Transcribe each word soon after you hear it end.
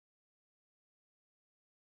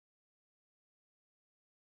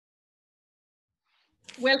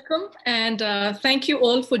Welcome, and thank you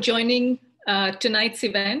all for joining tonight's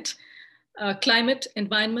event, Climate,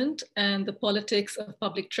 Environment, and the Politics of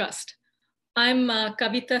Public Trust. I'm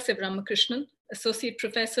Kavita Sivaramakrishnan, Associate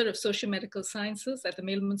Professor of Sociomedical Sciences at the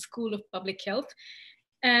Mailman School of Public Health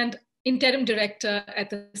and Interim Director at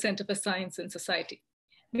the Center for Science and Society.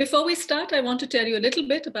 Before we start, I want to tell you a little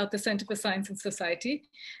bit about the Center for Science and Society,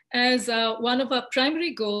 as one of our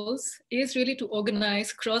primary goals is really to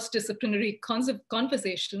organize cross-disciplinary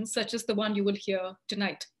conversations such as the one you will hear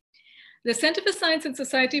tonight. The Center for Science and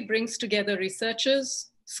Society brings together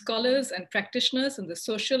researchers, scholars, and practitioners in the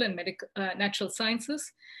social and natural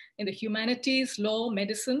sciences, in the humanities, law,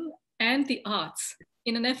 medicine, and the arts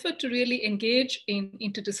in an effort to really engage in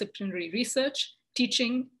interdisciplinary research,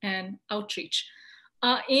 teaching, and outreach.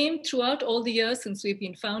 Our aim throughout all the years since we've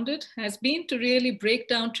been founded has been to really break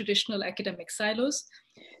down traditional academic silos,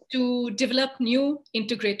 to develop new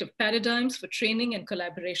integrative paradigms for training and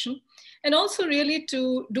collaboration, and also really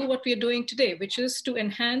to do what we are doing today, which is to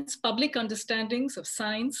enhance public understandings of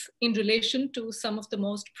science in relation to some of the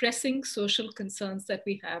most pressing social concerns that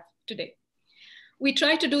we have today. We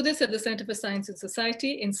try to do this at the Center for Science and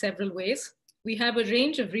Society in several ways. We have a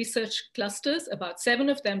range of research clusters, about 7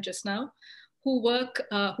 of them just now, who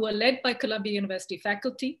are led by Columbia University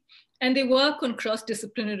faculty, and they work on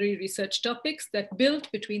cross-disciplinary research topics that build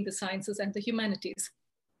between the sciences and the humanities.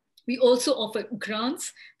 We also offer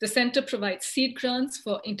grants. The center provides seed grants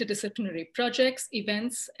for interdisciplinary projects,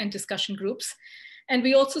 events, and discussion groups. And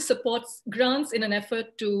we also support grants in an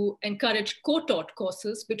effort to encourage co-taught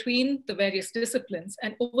courses between the various disciplines.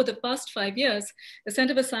 And over the past 5 years, the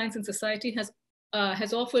Center for Science and Society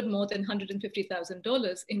has offered more than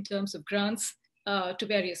 $150,000 in terms of grants to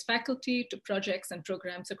various faculty, to projects and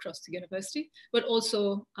programs across the university, but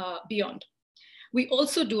also beyond. We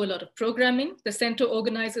also do a lot of programming. The center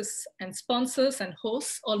organizes and sponsors and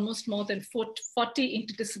hosts almost more than 40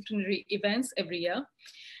 interdisciplinary events every year.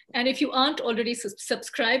 And if you aren't already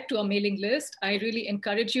subscribed to our mailing list, I really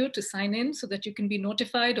encourage you to sign in so that you can be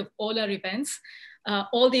notified of all our events,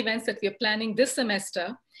 all the events that we are planning this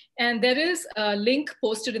semester. And there is a link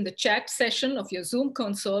posted in the chat session of your Zoom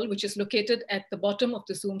console, which is located at the bottom of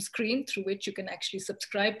the Zoom screen, through which you can actually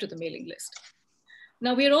subscribe to the mailing list.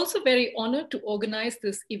 Now, we are also very honored to organize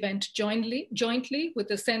this event jointly with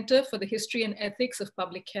the Center for the History and Ethics of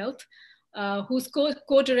Public Health, whose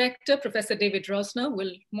co-director, Professor David Rosner,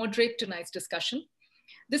 will moderate tonight's discussion.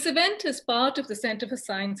 This event is part of the Center for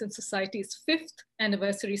Science and Society's 5th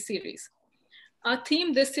anniversary series. Our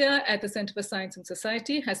theme this year at the Center for Science and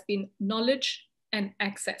Society has been knowledge and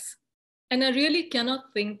access. And I really cannot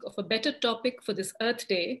think of a better topic for this Earth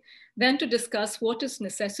Day than to discuss what is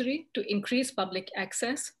necessary to increase public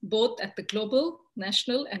access, both at the global,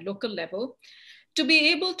 national, and local level, to be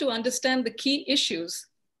able to understand the key issues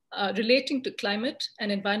relating to climate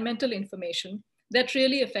and environmental information that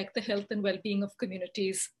really affect the health and well-being of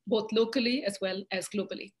communities, both locally as well as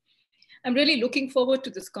globally. I'm really looking forward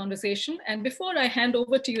to this conversation. And before I hand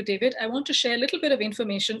over to you, David, I want to share a little bit of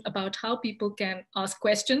information about how people can ask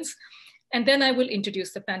questions, and then I will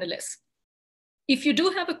introduce the panelists. If you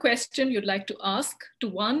do have a question you'd like to ask to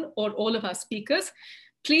one or all of our speakers,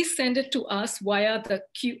 please send it to us via the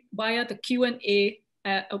Q&A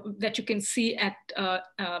that you can see at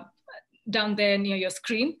down there near your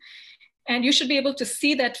screen. And you should be able to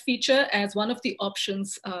see that feature as one of the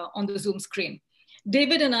options on the Zoom screen.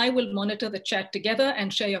 David and I will monitor the chat together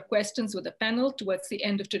and share your questions with the panel towards the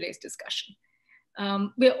end of today's discussion.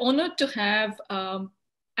 We're honored to have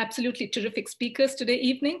absolutely terrific speakers today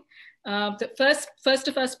evening. The first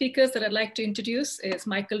of our speakers that I'd like to introduce is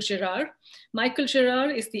Michael Girard. Michael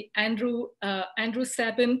Girard is the Andrew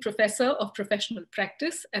Sabin Professor of Professional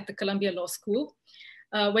Practice at the Columbia Law School,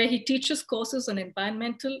 where he teaches courses on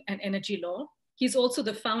environmental and energy law. He's also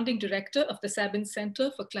the founding director of the Sabin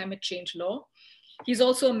Center for Climate Change Law. He's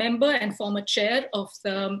also a member and former chair of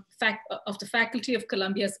the faculty of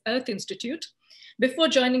Columbia's Earth Institute. Before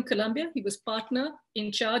joining Columbia, he was partner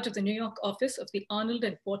in charge of the New York office of the Arnold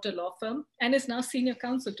and Porter law firm and is now senior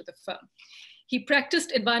counsel to the firm. He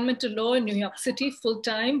practiced environmental law in New York City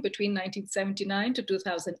full-time between 1979 to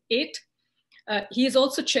 2008. He has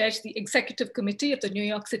also chaired the executive committee of the New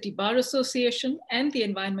York City Bar Association and the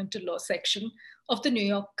environmental law section of the New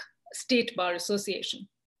York State Bar Association.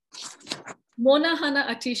 Mona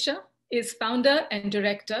hanna-attisha is founder and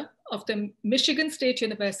director of the Michigan State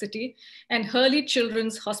University and Hurley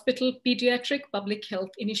Children's Hospital Pediatric Public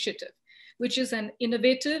Health Initiative, which is an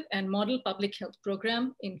innovative and model public health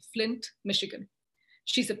program in Flint, Michigan.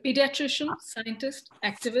 She's a pediatrician, scientist,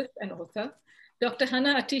 activist, and author. Dr.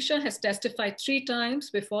 Hanna-Attisha has testified 3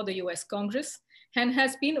 times before the US Congress and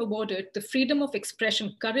has been awarded the Freedom of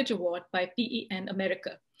Expression Courage Award by PEN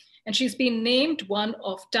America. And she's been named one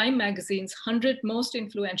of Time Magazine's 100 most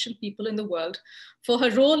influential people in the world for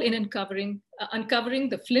her role in uncovering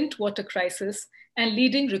the Flint water crisis and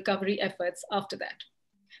leading recovery efforts after that.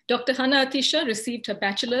 Dr. Hanna-Attisha received her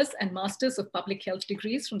bachelor's and master's of public health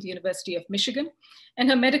degrees from the University of Michigan and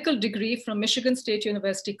her medical degree from Michigan State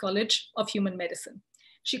University College of Human Medicine.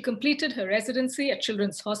 She completed her residency at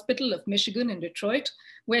Children's Hospital of Michigan in Detroit,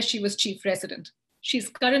 where she was chief resident. She's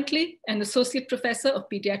currently an associate professor of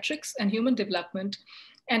pediatrics and human development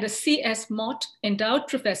and a C.S. Mott endowed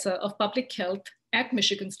professor of public health at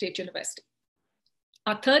Michigan State University.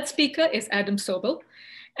 Our third speaker is Adam Sobel.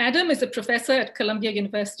 Adam is a professor at Columbia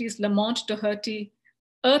University's Lamont Doherty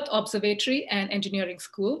Earth Observatory and Engineering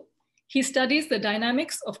School. He studies the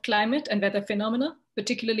dynamics of climate and weather phenomena,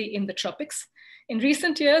 particularly in the tropics. In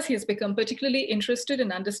recent years, he has become particularly interested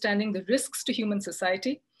in understanding the risks to human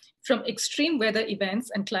society from extreme weather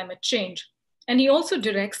events and climate change. And he also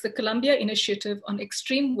directs the Columbia Initiative on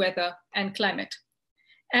Extreme Weather and Climate.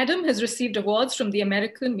 Adam has received awards from the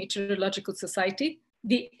American Meteorological Society,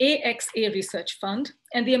 the AXA Research Fund,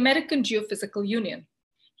 and the American Geophysical Union.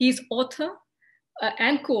 He's author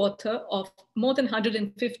and co-author of more than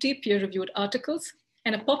 150 peer-reviewed articles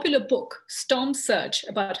and a popular book, Storm Surge,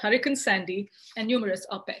 about Hurricane Sandy, and numerous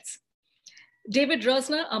op-eds. David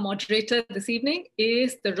Rosner, our moderator this evening,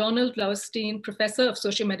 is the Ronald Lauterstein Professor of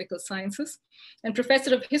Sociomedical Sciences and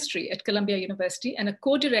Professor of History at Columbia University and a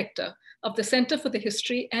co-director of the Center for the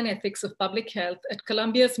History and Ethics of Public Health at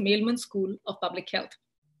Columbia's Mailman School of Public Health.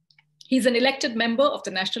 He's an elected member of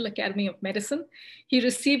the National Academy of Medicine. He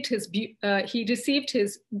received his BA from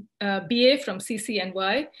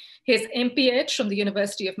CCNY, his MPH from the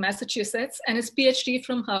University of Massachusetts, and his PhD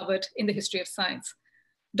from Harvard in the history of science.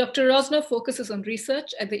 Dr. Rosner focuses on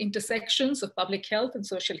research at the intersections of public health and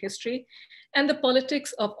social history and the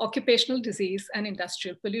politics of occupational disease and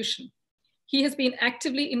industrial pollution. He has been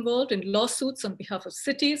actively involved in lawsuits on behalf of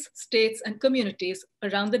cities, states, and communities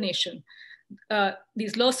around the nation.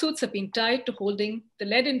 These lawsuits have been tied to holding the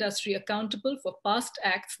lead industry accountable for past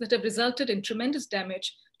acts that have resulted in tremendous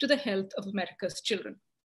damage to the health of America's children.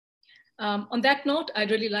 On that note,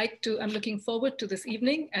 I'd really like to, I'm looking forward to this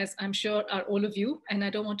evening, as I'm sure are all of you, and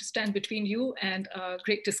I don't want to stand between you and a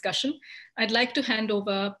great discussion. I'd like to hand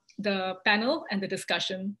over the panel and the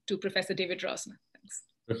discussion to Professor David Rosner. Thanks.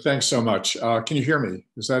 Thanks so much. Can you hear me?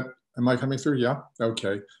 Am I coming through? Yeah,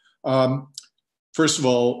 okay. First of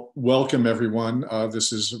all, welcome everyone.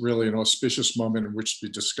 This is really an auspicious moment in which to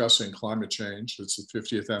be discussing climate change. It's the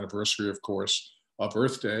 50th anniversary, of course, of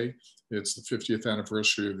Earth Day. It's the 50th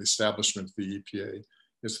anniversary of the establishment of the EPA.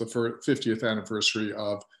 It's the 50th anniversary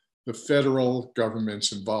of the federal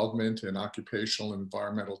government's involvement in occupational and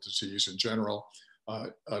environmental disease in general, a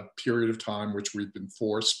period of time which we've been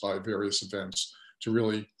forced by various events to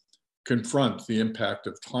really confront the impact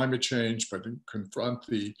of climate change, but confront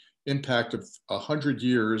the impact of 100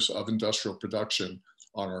 years of industrial production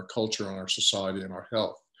on our culture, on our society, and our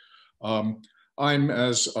health. I'm,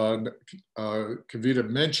 as Kavita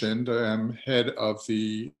mentioned, I'm head of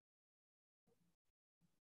the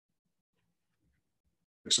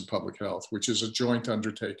of Public Health, which is a joint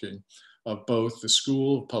undertaking of both the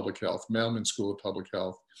School of Public Health, Mailman School of Public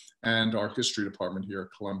Health, and our history department here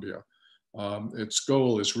at Columbia. Its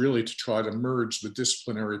goal is really to try to merge the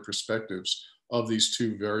disciplinary perspectives of these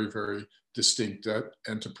two very, very distinct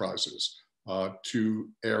enterprises. Two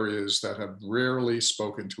areas that have rarely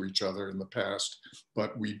spoken to each other in the past,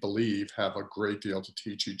 but we believe have a great deal to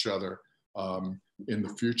teach each other in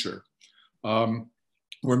the future.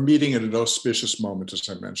 We're meeting at an auspicious moment, as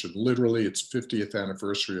I mentioned. Literally, it's 50th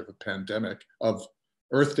anniversary of a pandemic, of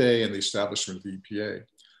Earth Day and the establishment of the EPA.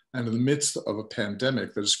 And in the midst of a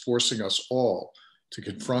pandemic that is forcing us all to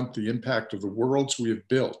confront the impact of the worlds we have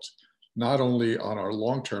built, not only on our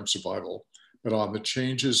long-term survival, but on the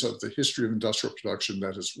changes of the history of industrial production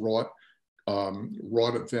that has wrought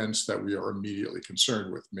events that we are immediately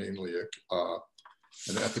concerned with, mainly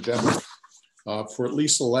an epidemic. For at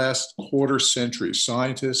least the last quarter century,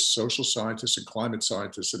 scientists, social scientists, and climate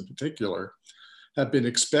scientists in particular, have been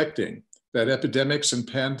expecting that epidemics and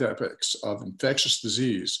pandemics of infectious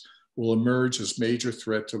disease will emerge as major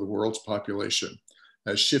threat to the world's population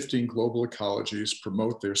as shifting global ecologies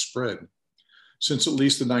promote their spread. Since at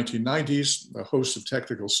least the 1990s, a host of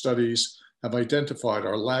technical studies have identified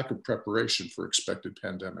our lack of preparation for expected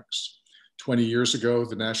pandemics. 20 years ago,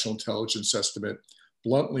 the National Intelligence Estimate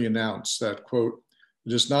bluntly announced that, quote,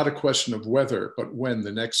 "It is not a question of whether, but when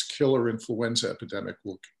the next killer influenza epidemic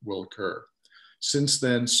will occur." Since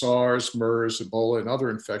then, SARS, MERS, Ebola, and other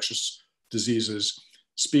infectious diseases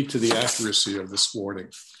speak to the accuracy of this warning.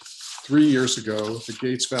 3 years ago, the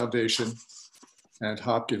Gates Foundation and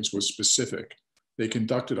Hopkins was specific. They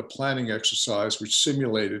conducted a planning exercise which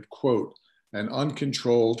simulated, quote, an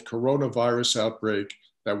uncontrolled coronavirus outbreak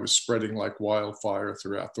that was spreading like wildfire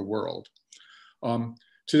throughout the world.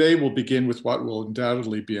 Today, we'll begin with what will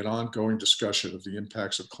undoubtedly be an ongoing discussion of the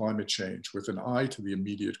impacts of climate change with an eye to the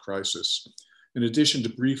immediate crisis. In addition to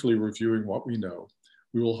briefly reviewing what we know,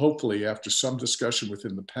 we will hopefully, after some discussion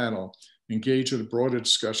within the panel, engage in a broader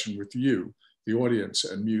discussion with you, the audience,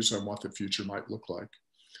 and muse on what the future might look like.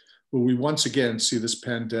 Will we once again see this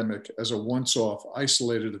pandemic as a once-off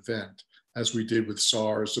isolated event, as we did with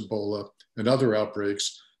SARS, Ebola, and other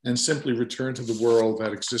outbreaks, and simply return to the world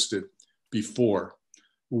that existed before?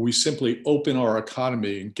 Will we simply open our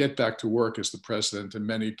economy and get back to work as the president and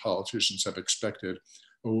many politicians have expected,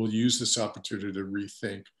 or will we use this opportunity to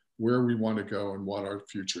rethink where we want to go and what our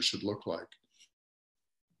future should look like?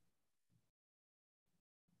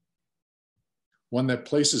 One that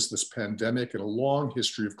places this pandemic in a long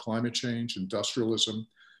history of climate change, industrialism,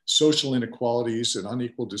 social inequalities, and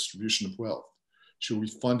unequal distribution of wealth. Should we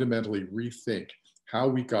fundamentally rethink how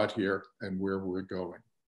we got here and where we're going?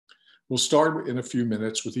 We'll start in a few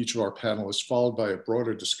minutes with each of our panelists, followed by a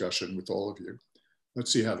broader discussion with all of you.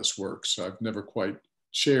 Let's see how this works. I've never quite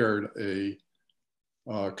chaired a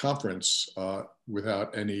conference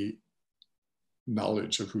without any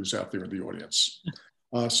knowledge of who's out there in the audience.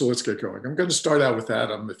 So let's get going. I'm going to start out with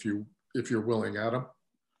Adam, if you're willing, Adam.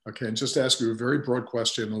 Okay, and just ask you a very broad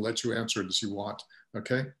question and let you answer it as you want.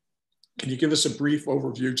 Okay, can you give us a brief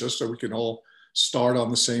overview just so we can all start on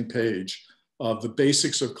the same page of the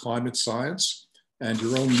basics of climate science and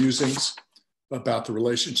your own musings about the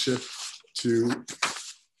relationship to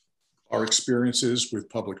our experiences with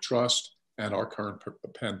public trust and our current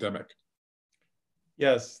pandemic?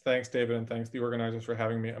 Yes, thanks, David, and thanks the organizers for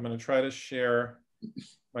having me. I'm going to try to share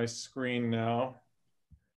my screen now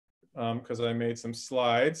because I made some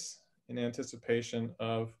slides in anticipation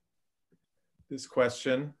of this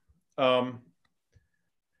question. So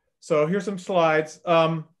here's some slides.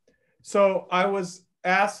 So I was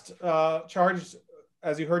asked, charged,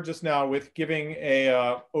 as you heard just now, with giving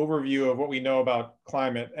a overview of what we know about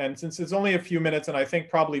climate. And since it's only a few minutes, and I think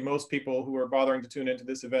probably most people who are bothering to tune into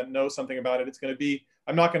this event know something about it, it's going to be,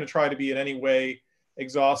 I'm not going to try to be in any way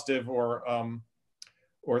exhaustive or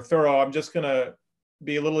thorough. I'm just going to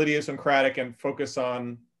be a little idiosyncratic and focus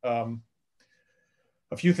on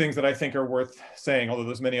a few things that I think are worth saying, although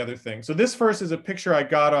there's many other things. So this first is a picture I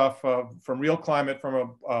got off from Real Climate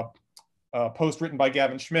from a post written by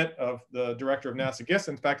Gavin Schmidt, of the director of NASA GISS.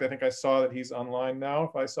 In fact, I think I saw that he's online now,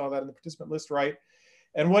 if I saw that in the participant list right.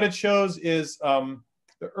 And what it shows is the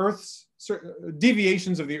Earth's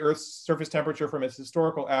deviations of the Earth's surface temperature from its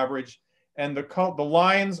historical average. And the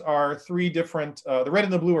lines are three different, the red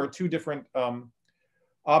and the blue are two different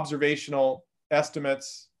observational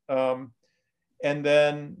estimates. And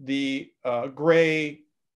then the gray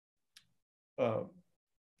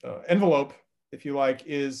envelope, if you like,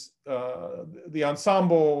 is the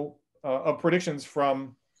ensemble of predictions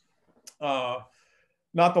from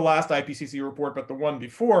not the last IPCC report, but the one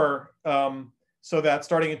before. So that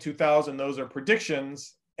starting in 2000, those are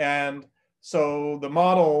predictions. And so the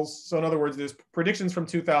models, so in other words, there's predictions from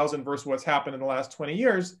 2000 versus what's happened in the last 20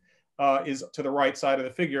 years is to the right side of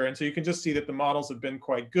the figure. And so you can just see that the models have been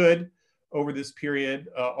quite good over this period,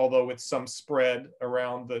 although with some spread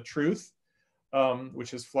around the truth. Which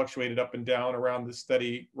has fluctuated up and down around the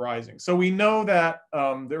steady rising. So we know that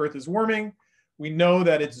the Earth is warming. We know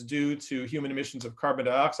that it's due to human emissions of carbon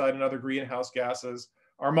dioxide and other greenhouse gases.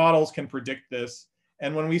 Our models can predict this.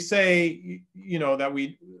 And when we say, you know, that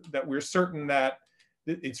we're certain that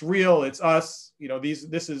it's real, it's us, you know,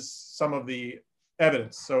 this is some of the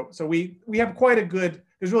evidence. So we have quite a good,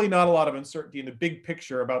 there's really not a lot of uncertainty in the big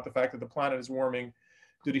picture about the fact that the planet is warming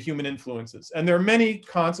due to human influences. And there are many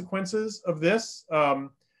consequences of this.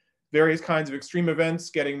 Various kinds of extreme events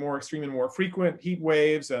getting more extreme and more frequent, heat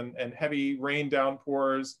waves and heavy rain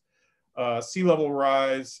downpours, sea level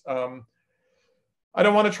rise. I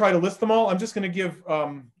don't want to try to list them all. I'm just going to give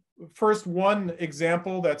first one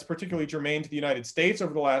example that's particularly germane to the United States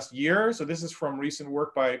over the last year. So this is from recent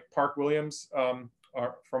work by Park Williams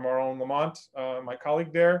from our own Lamont, my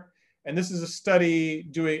colleague there. And this is a study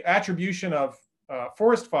doing attribution of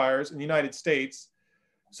forest fires in the United States.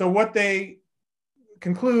 So what they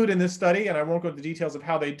conclude in this study, and I won't go into the details of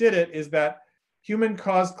how they did it, is that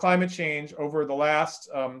human-caused climate change over the last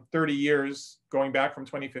 30 years, going back from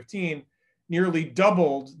 2015, nearly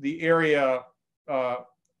doubled the area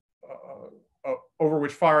over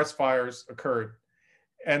which forest fires occurred.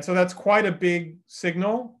 And so that's quite a big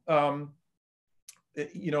signal,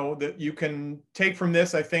 that you can take from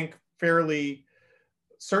this, I think, fairly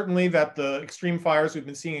certainly that the extreme fires we've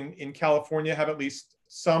been seeing in California have at least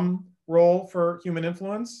some role for human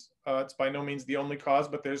influence. It's by no means the only cause,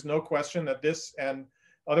 but there's no question that this and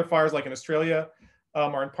other fires like in Australia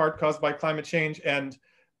are in part caused by climate change, and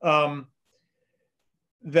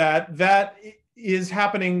that is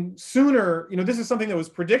happening sooner. This is something that was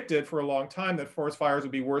predicted for a long time, that forest fires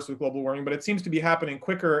would be worse with global warming, but it seems to be happening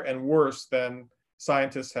quicker and worse than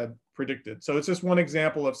scientists had predicted. So it's just one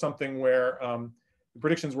example of something where the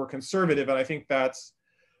predictions were conservative, and I think that's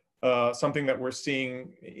something that we're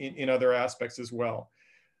seeing in other aspects as well.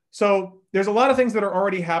 So there's a lot of things that are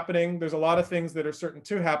already happening. There's a lot of things that are certain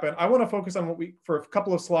to happen. I want to focus on for a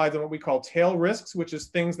couple of slides, on what we call tail risks, which is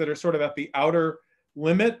things that are sort of at the outer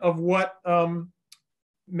limit of what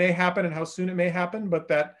may happen and how soon it may happen, but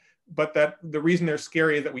that the reason they're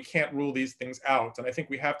scary is that we can't rule these things out. And I think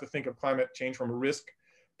we have to think of climate change from a risk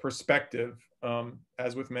perspective,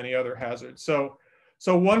 as with many other hazards.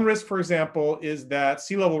 So one risk, for example, is that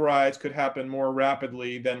sea level rise could happen more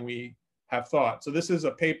rapidly than we have thought. So this is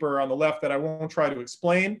a paper on the left that I won't try to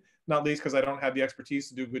explain, not least because I don't have the expertise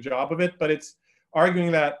to do a good job of it, but it's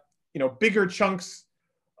arguing that bigger chunks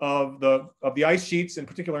of the ice sheets, in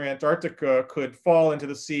particular Antarctica, could fall into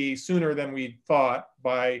the sea sooner than we thought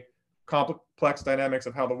by complex dynamics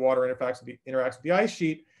of how the water interacts with the ice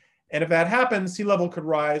sheet. And if that happens, sea level could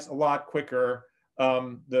rise a lot quicker.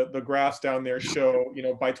 The graphs down there show,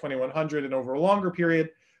 by 2100 and over a longer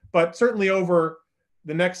period, but certainly over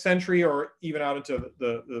the next century or even out into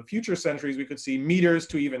the future centuries, we could see meters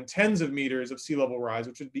to even tens of meters of sea level rise,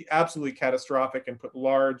 which would be absolutely catastrophic and put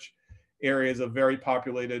large areas of very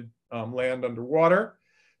populated land underwater.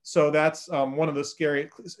 So that's one of the scary.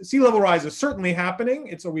 Sea level rise is certainly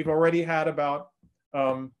happening. We've already had about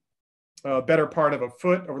a better part of a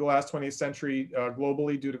foot over the last 20th century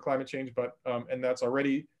globally due to climate change, and that's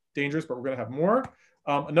already dangerous, but we're going to have more.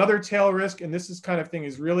 Another tail risk, and this kind of thing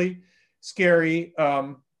is really scary.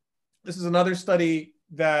 This is another study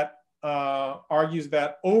that argues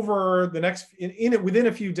that over the next, within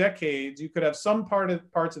a few decades, you could have some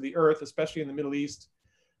parts of the Earth, especially in the Middle East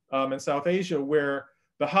and South Asia, where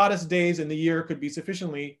the hottest days in the year could be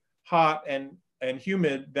sufficiently hot and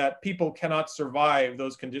humid that people cannot survive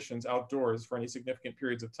those conditions outdoors for any significant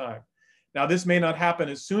periods of time. Now, this may not happen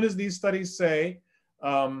as soon as these studies say,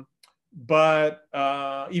 but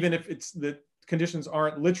even if the conditions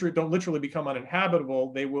don't literally become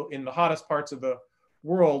uninhabitable, they will, in the hottest parts of the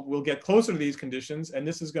world, will get closer to these conditions, and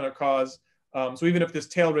this is going to cause. So even if this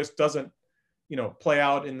tail risk doesn't, play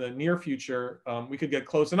out in the near future, we could get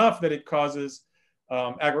close enough that it causes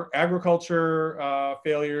agriculture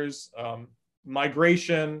failures,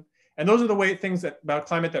 migration, and those are the things about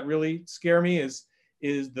climate that really scare me. Is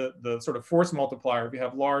the sort of force multiplier. If you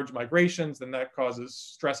have large migrations, then that causes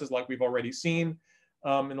stresses like we've already seen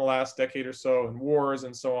in the last decade or so, and wars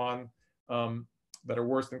and so on, that are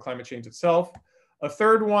worse than climate change itself. A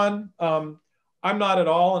third one, I'm not at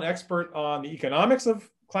all an expert on the economics of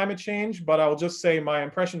climate change, but I will just say my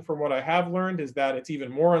impression from what I have learned is that it's even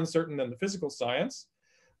more uncertain than the physical science.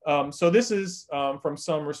 So this is from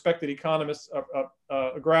some respected economists,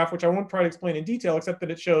 a graph which I won't try to explain in detail, except that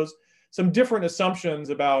it shows some different assumptions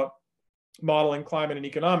about modeling climate and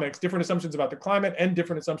economics, different assumptions about the climate and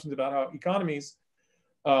different assumptions about how economies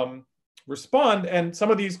respond. And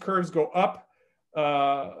some of these curves go up.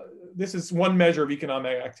 This is one measure of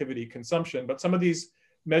economic activity, consumption, but some of these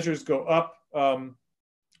measures go up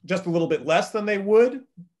just a little bit less than they would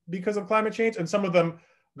because of climate change, and some of them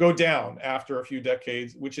go down after a few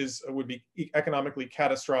decades, which would be economically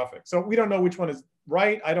catastrophic. So we don't know which one is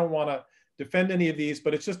right. I don't want to defend any of these,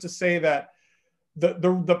 but it's just to say that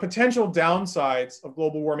the potential downsides of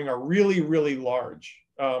global warming are really, really large.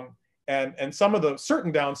 And some of the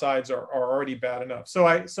certain downsides are already bad enough.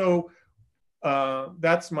 So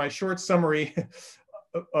that's my short summary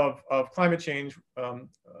of climate change,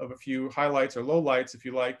 of a few highlights or lowlights, if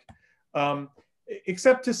you like,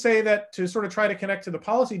 except to say that to sort of try to connect to the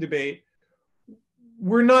policy debate,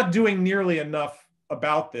 we're not doing nearly enough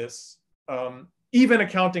about this, even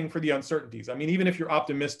accounting for the uncertainties. I mean, even if you're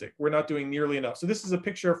optimistic, we're not doing nearly enough. So this is a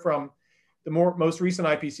picture from the most recent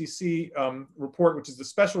IPCC report, which is the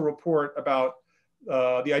special report about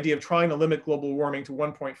the idea of trying to limit global warming to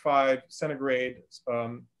 1.5 centigrade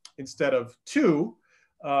instead of 2,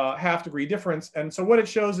 half-degree difference. And so what it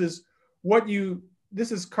shows is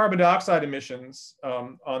this is carbon dioxide emissions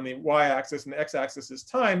on the y-axis, and the x-axis is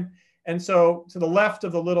time. And so to the left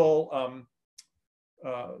of the little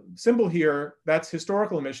symbol here, that's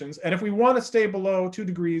historical emissions. And if we want to stay below 2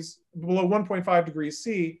 degrees, below 1.5 degrees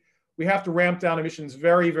C, we have to ramp down emissions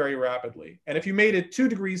very, very rapidly. And if you made it 2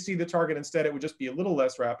 degrees C the target instead, it would just be a little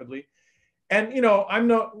less rapidly. And you know,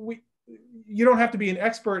 you don't have to be an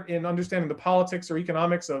expert in understanding the politics or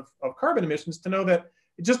economics of carbon emissions to know that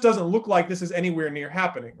it just doesn't look like this is anywhere near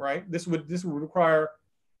happening, right? This would require,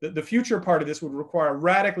 the future part of this would require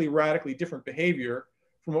radically, radically different behavior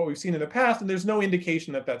from what we've seen in the past. And there's no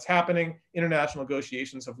indication that that's happening. International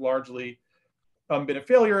negotiations have largely been a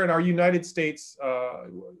failure. And our United States,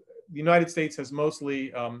 the United States has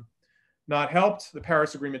mostly not helped, the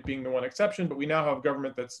Paris Agreement being the one exception, but we now have a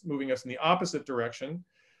government that's moving us in the opposite direction.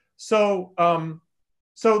 So,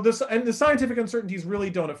 the scientific uncertainties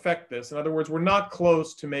really don't affect this. In other words, we're not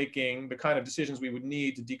close to making the kind of decisions we would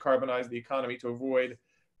need to decarbonize the economy to avoid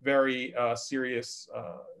very serious,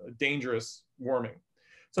 dangerous warming.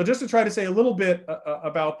 So just to try to say a little bit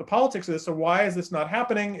about the politics of this, so why is this not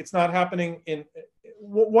happening? It's not happening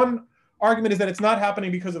one argument is that it's not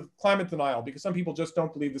happening because of climate denial, because some people just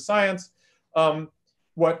don't believe the science.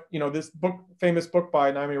 This famous book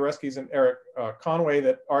by Naomi Oreskes and Eric Conway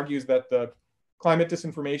that argues that the climate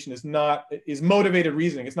disinformation is motivated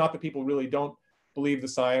reasoning. It's not that people really don't believe the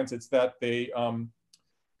science, it's that they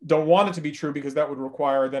don't want it to be true because that would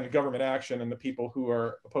require then government action, and the people who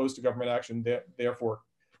are opposed to government action therefore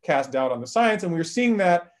cast doubt on the science. And we're seeing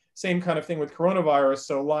that same kind of thing with coronavirus.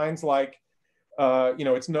 So lines like,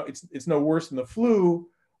 it's no worse than the flu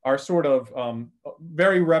are sort of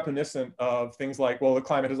very reminiscent of things like, well, the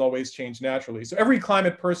climate has always changed naturally. So every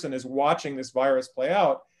climate person is watching this virus play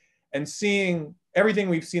out and seeing everything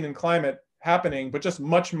we've seen in climate happening, but just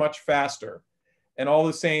much, much faster, and all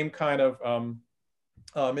the same kind of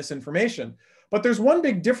misinformation. But there's one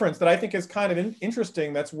big difference that I think is kind of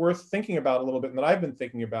interesting that's worth thinking about a little bit, and that I've been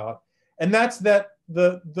thinking about. And that's that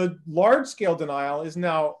the large-scale denial is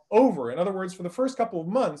now over. In other words, for the first couple of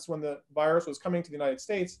months when the virus was coming to the United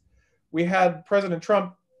States, we had President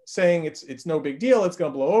Trump saying it's no big deal, it's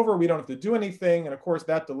going to blow over, we don't have to do anything. And of course,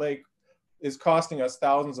 that delay is costing us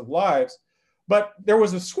thousands of lives. But there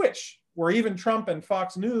was a switch where even Trump and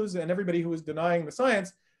Fox News and everybody who was denying the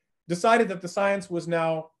science decided that the science was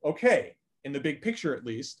now okay, in the big picture at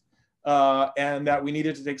least, and that we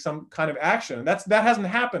needed to take some kind of action. And that hasn't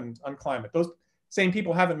happened on climate. Those same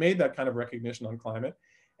people haven't made that kind of recognition on climate.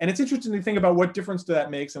 And it's interesting to think about what difference that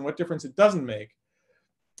makes and what difference it doesn't make.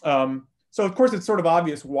 So of course, it's sort of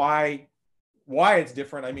obvious why it's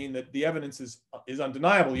different. I mean, the evidence is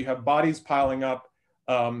undeniable. You have bodies piling up.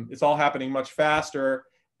 It's all happening much faster.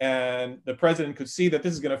 And the president could see that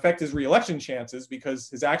this is going to affect his reelection chances because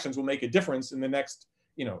his actions will make a difference in the next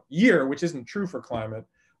year, which isn't true for climate.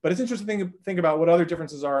 But it's interesting to think about what other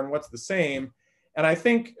differences are and what's the same. And I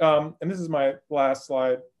think, and this is my last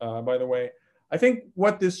slide, by the way, I think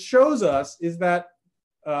what this shows us is that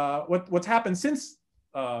what's happened since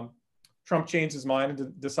Trump changed his mind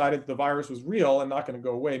and decided the virus was real and not going to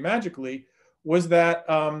go away magically was that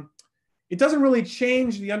it doesn't really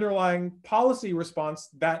change the underlying policy response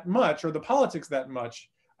that much, or the politics that much.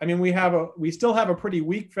 I mean, we still have a pretty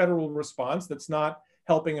weak federal response that's not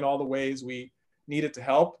helping in all the ways we need it to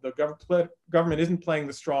help. The government isn't playing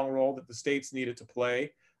the strong role that the states needed to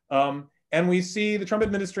play. And we see the Trump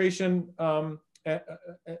administration and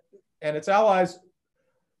its allies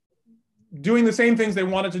doing the same things they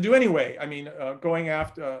wanted to do anyway. I mean, going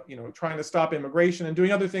after, trying to stop immigration and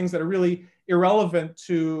doing other things that are really irrelevant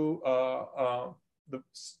to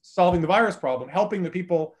solving the virus problem, helping the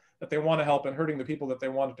people that they want to help and hurting the people that they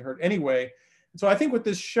wanted to hurt anyway. And so I think what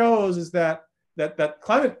this shows is that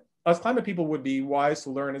climate people would be wise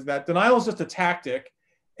to learn is that denial is just a tactic.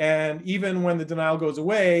 And even when the denial goes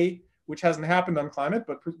away, which hasn't happened on climate,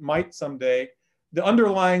 but might someday, the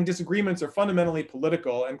underlying disagreements are fundamentally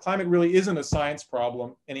political, and climate really isn't a science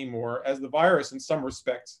problem anymore, as the virus in some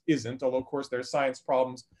respects isn't, although of course there's science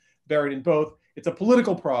problems buried in both. It's a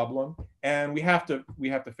political problem, and we have to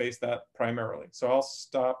face that primarily. So I'll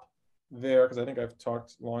stop there because I think I've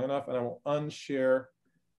talked long enough, and I will unshare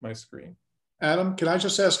my screen. Adam, can I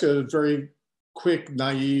just ask a very quick,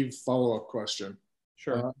 naive follow-up question?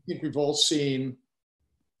 Sure. I think we've all seen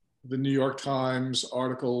the New York Times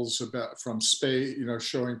articles from space,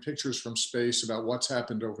 showing pictures from space about what's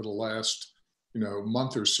happened over the last,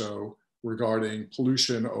 month or so regarding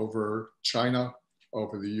pollution over China,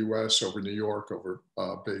 over the US, over New York, over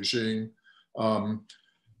Beijing.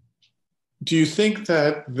 Do you think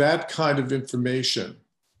that kind of information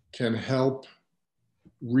can help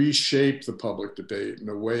reshape the public debate in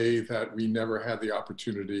a way that we never had the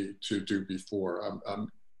opportunity to do before?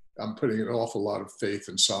 I'm putting an awful lot of faith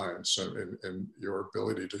in science and your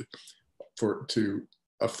ability to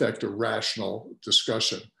affect a rational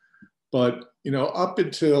discussion. But, you know, up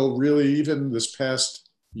until really even this past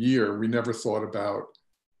year, we never thought about,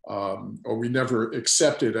 or we never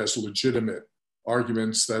accepted as legitimate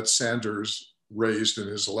arguments that Sanders raised in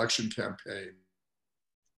his election campaign.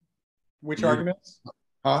 Which arguments?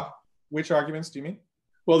 Huh? Which arguments do you mean?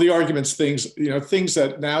 Well, the arguments, things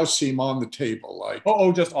that now seem on the table, like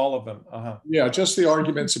just all of them. Yeah, just the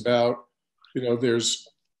arguments about, there's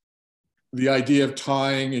the idea of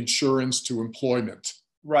tying insurance to employment.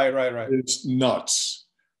 Right. It's nuts.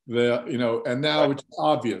 And now it's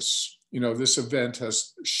obvious. This event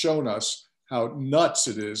has shown us how nuts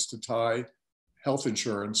it is to tie health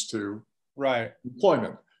insurance to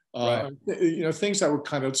employment. Things that were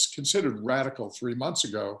kind of considered radical 3 months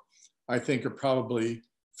ago, I think, are probably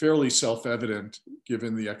fairly self-evident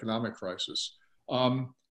given the economic crisis.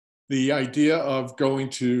 The idea of going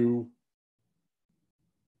to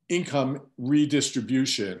income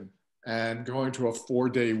redistribution and going to a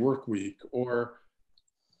 4-day work week, or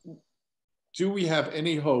do we have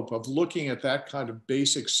any hope of looking at that kind of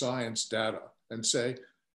basic science data and say,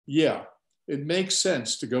 yeah, it makes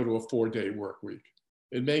sense to go to a 4-day work week.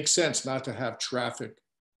 It makes sense not to have traffic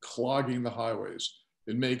clogging the highways.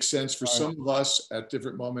 It makes sense for some of us at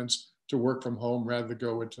different moments to work from home rather than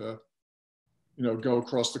go go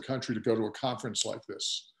across the country to go to a conference like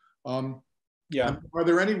this. Are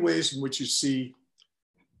there any ways in which you see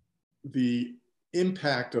the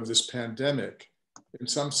impact of this pandemic, in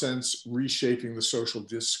some sense, reshaping the social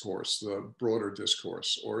discourse, the broader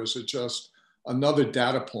discourse? Or is it just another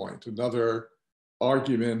data point, another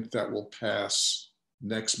argument that will pass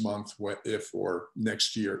next month, or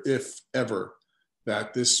next year, if ever,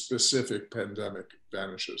 that this specific pandemic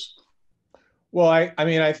vanishes? Well, I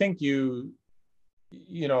think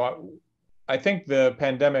I think the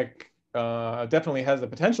pandemic definitely has the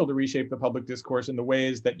potential to reshape the public discourse in the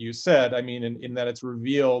ways that you said. I mean, in that it's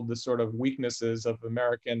revealed the sort of weaknesses of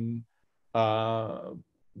American,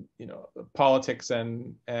 politics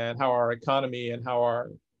and how our economy and how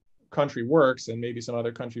our country works, and maybe some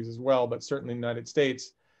other countries as well, but certainly the United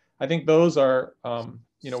States. I think those are,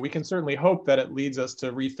 we can certainly hope that it leads us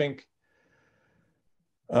to rethink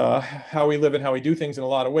how we live and how we do things in a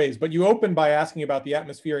lot of ways. But you opened by asking about the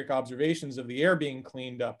atmospheric observations of the air being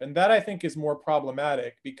cleaned up. And that, I think, is more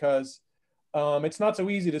problematic because it's not so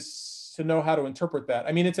easy to know how to interpret that.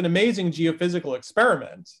 I mean, it's an amazing geophysical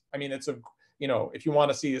experiment. I mean, it's if you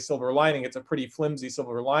want to see a silver lining, it's a pretty flimsy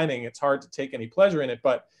silver lining. It's hard to take any pleasure in it,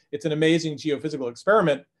 but it's an amazing geophysical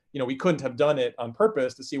experiment. We couldn't have done it on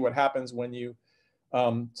purpose to see what happens when you,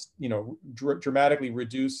 dramatically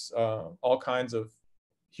reduce all kinds of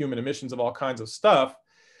human emissions of all kinds of stuff.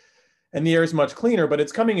 And the air is much cleaner, but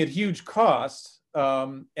it's coming at huge cost.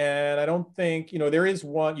 And I don't think, there is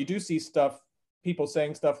one, you do see people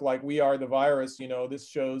saying stuff like, we are the virus, this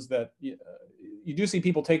shows that you do see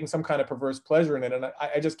people taking some kind of perverse pleasure in it. And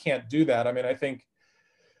I just can't do that. I mean, I think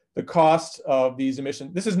the cost of these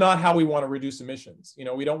emissions, this is not how we want to reduce emissions.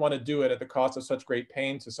 We don't want to do it at the cost of such great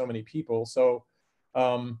pain to so many people. So,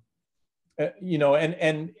 and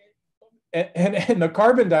the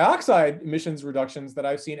carbon dioxide emissions reductions that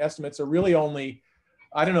I've seen estimates are really only,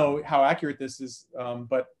 I don't know how accurate this is,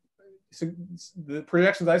 but the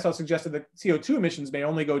projections I saw suggested that CO2 emissions may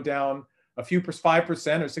only go down a few 5% or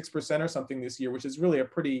 6% or something this year, which is really a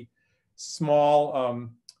pretty small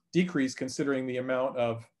decrease considering the amount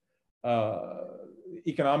of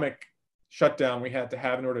economic shutdown we had to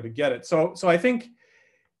have in order to get it. So I think,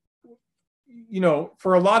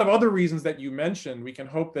 for a lot of other reasons that you mentioned, we can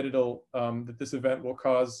hope that that this event will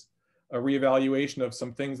cause a reevaluation of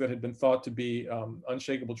some things that had been thought to be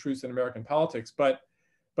unshakable truths in American politics. But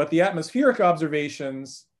the atmospheric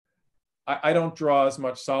observations, I don't draw as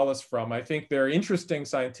much solace from. I think they're interesting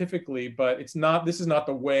scientifically, but this is not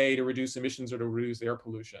the way to reduce emissions or to reduce air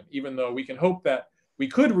pollution, even though we can hope that we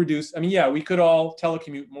could reduce. I mean, yeah, we could all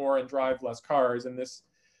telecommute more and drive less cars, and this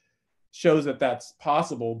shows that that's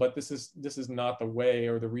possible, but this is not the way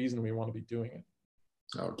or the reason we want to be doing it.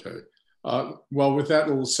 Okay. Well, with that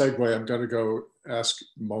little segue, I'm going to go ask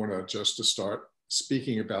Mona just to start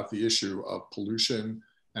speaking about the issue of pollution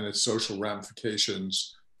and its social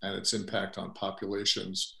ramifications and its impact on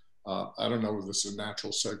populations. I don't know if this is a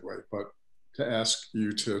natural segue, but to ask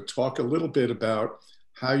you to talk a little bit about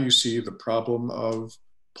how you see the problem of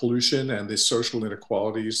pollution and the social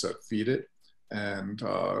inequalities that feed it and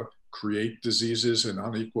create diseases and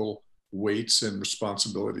unequal weights and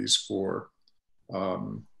responsibilities for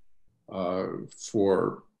the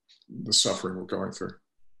suffering we're going through.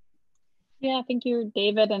 Yeah, thank you,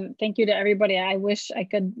 David, and thank you to everybody. I wish I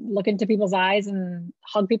could look into people's eyes and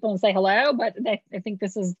hug people and say hello, but I think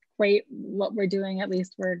this is great what we're doing. At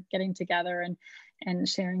least we're getting together and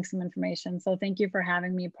sharing some information. So thank you for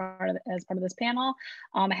having me as part of this panel.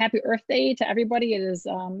 Happy Earth Day to everybody. It is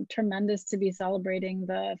tremendous to be celebrating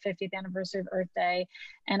the 50th anniversary of Earth Day.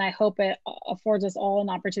 And I hope it affords us all an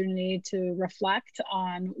opportunity to reflect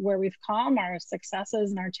on where we've come, our successes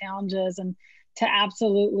and our challenges, and to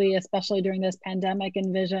absolutely, especially during this pandemic,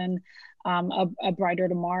 envision a brighter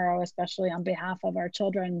tomorrow, especially on behalf of our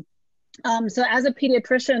children. So as a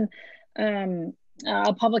pediatrician,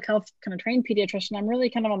 a public health kind of trained pediatrician, I'm really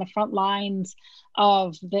kind of on the front lines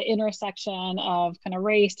of the intersection of kind of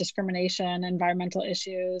race, discrimination, environmental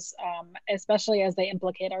issues, especially as they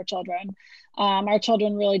implicate our children. Our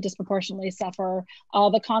children really disproportionately suffer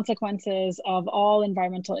the consequences of all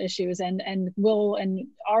environmental issues, and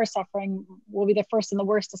our suffering will be the first and the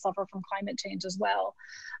worst to suffer from climate change as well.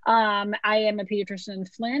 I am a pediatrician in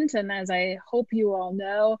Flint, and as I hope you all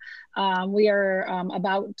know, we are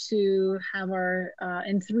about to have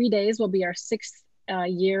in 3 days will be our 6th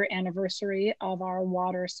year anniversary of our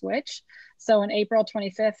water switch. So on April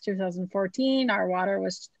 25th, 2014, our water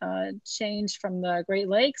was changed from the Great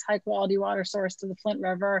Lakes, high quality water source, to the Flint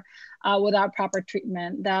River without proper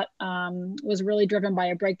treatment. That was really driven by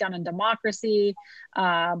a breakdown in democracy,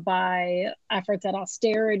 by efforts at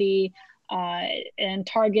austerity, and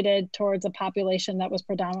targeted towards a population that was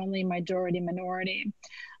predominantly majority minority.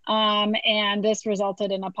 And this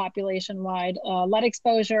resulted in a population-wide lead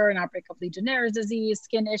exposure, an outbreak of Legionnaire's disease,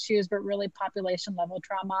 skin issues, but really population-level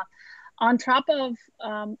trauma, on top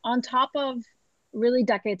of really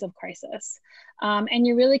decades of crisis. And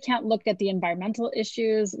you really can't look at the environmental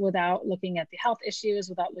issues without looking at the health issues,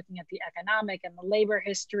 without looking at the economic and the labor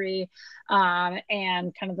history,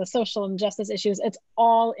 and kind of the social injustice issues. It's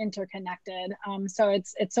all interconnected. So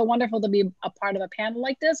it's so wonderful to be a part of a panel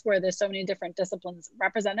like this, where there's so many different disciplines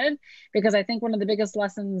represented, because I think one of the biggest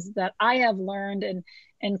lessons that I have learned in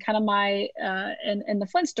kind of my, in the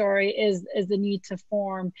Flint story is the need to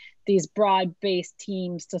form these broad-based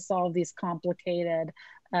teams to solve these complicated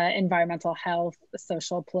environmental health,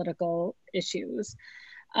 social, political issues.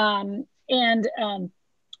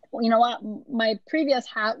 You know what, my previous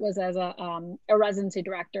hat was as a residency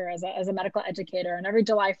director, as a medical educator, and every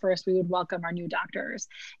July 1st, we would welcome our new doctors.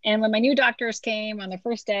 And when my new doctors came on the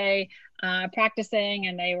first day practicing,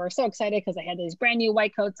 and they were so excited because they had these brand new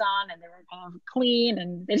white coats on, and they were kind of clean,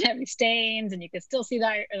 and they didn't have any stains, and you could still see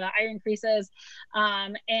the iron creases.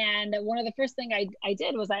 And one of the first things I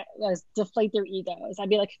did was deflate their egos. I'd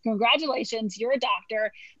be like, congratulations, you're a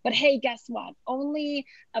doctor, but hey, guess what? Only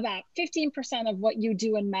about 15% of what you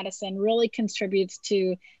do in medicine really contributes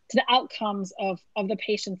to the outcomes of the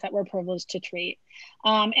patients that we're privileged to treat.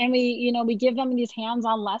 And we give them these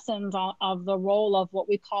hands-on lessons of the role of what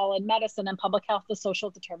we call in medicine and public health, the social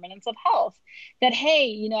determinants of health. That,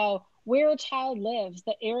 hey, where a child lives,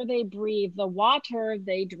 the air they breathe, the water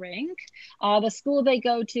they drink, the school they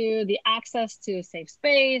go to, the access to safe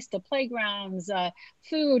space, to playgrounds,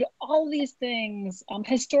 food, all of these things,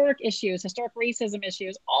 historic issues, historic racism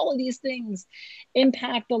issues, all of these things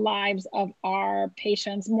impact the lives of our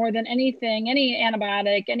patients more than anything, any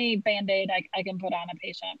antibiotic, any Band-Aid I can put on a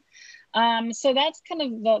patient. So that's kind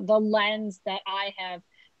of the lens that I have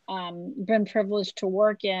been privileged to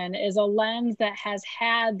work in, is a lens that has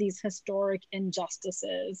had these historic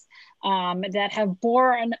injustices that have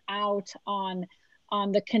borne out on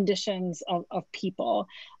the conditions of people.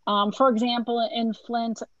 For example, in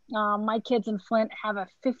Flint, my kids in Flint have a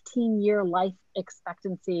 15-year life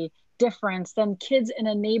expectancy difference than kids in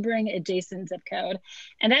a neighboring adjacent zip code.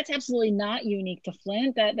 And that's absolutely not unique to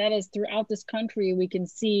Flint. That is throughout this country. We can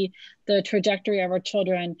see the trajectory of our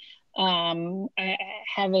children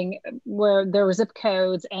having, where their zip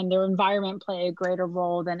codes and their environment play a greater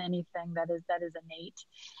role than anything that is innate.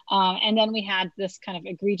 And then we had this kind of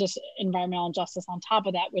egregious environmental injustice on top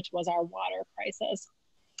of that, which was our water crisis.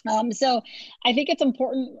 So I think it's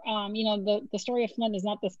important, the story of Flint is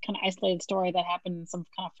not this kind of isolated story that happened in some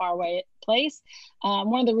kind of faraway place.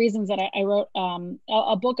 One of the reasons that I wrote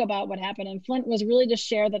a book about what happened in Flint was really to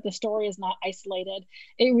share that the story is not isolated.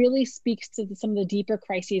 It really speaks to some of the deeper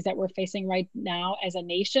crises that we're facing right now as a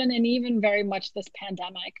nation, and even very much this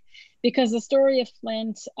pandemic, because the story of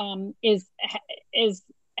Flint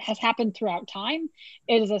has happened throughout time.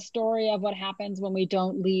 It is a story of what happens when we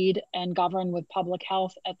don't lead and govern with public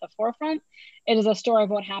health at the forefront. It is a story of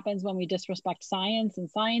what happens when we disrespect science and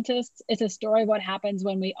scientists. It's a story of what happens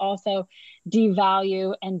when we also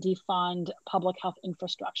devalue and defund public health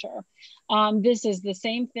infrastructure. This is the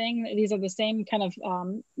same thing. These are the same kind of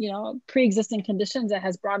pre-existing conditions that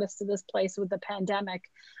has brought us to this place with the pandemic.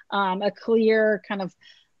 A clear kind of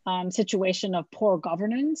situation of poor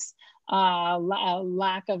governance,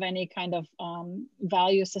 lack of any kind of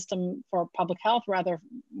value system for public health, rather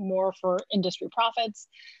more for industry profits,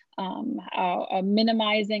 a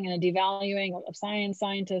minimizing and a devaluing of science,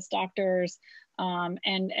 scientists, doctors,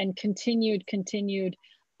 and continued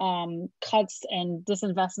cuts and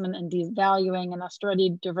disinvestment and devaluing and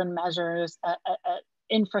austerity-driven measures at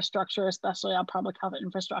infrastructure, especially our public health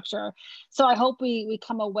infrastructure. So I hope we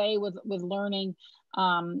come away with learning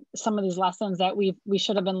some of these lessons that we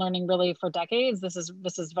should have been learning really for decades. This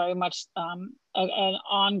is very much an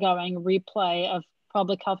ongoing replay of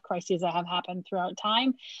public health crises that have happened throughout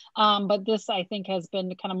time. But this, I think, has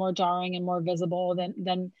been kind of more jarring and more visible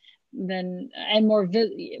than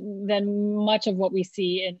much of what we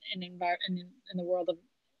see in the world of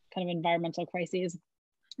kind of environmental crises.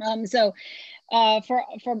 So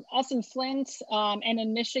for us in Flint and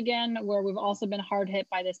in Michigan, where we've also been hard hit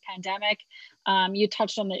by this pandemic, you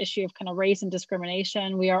touched on the issue of kind of race and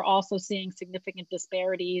discrimination. We are also seeing significant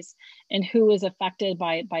disparities in who is affected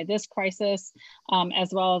by this crisis,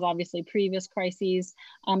 as well as obviously previous crises.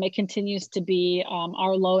 It continues to be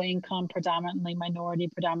our low income, predominantly minority,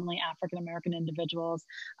 predominantly African-American individuals.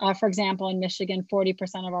 For example, in Michigan,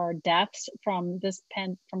 40% of our deaths from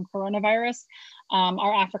coronavirus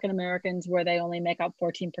are African-Americans, where they only make up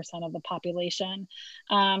 14% of the population.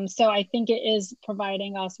 So I think it is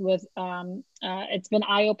providing us with, it's been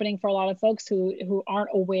eye-opening for a lot of folks who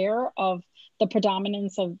aren't aware of the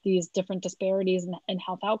predominance of these different disparities in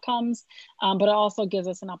health outcomes, but it also gives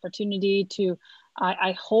us an opportunity to,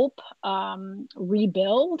 I hope,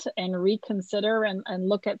 rebuild and reconsider and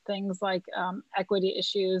look at things like equity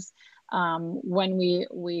issues when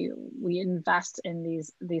we invest in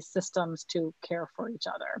these systems to care for each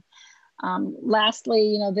other.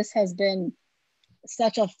 Lastly, this has been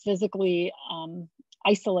such a physically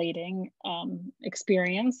isolating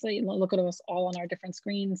experience. So, look at us all on our different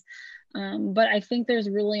screens. But I think there's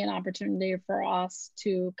really an opportunity for us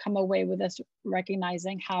to come away with this,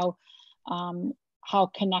 recognizing how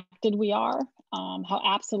connected we are, how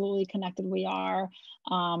absolutely connected we are,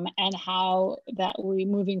 and how that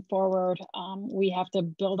moving forward, we have to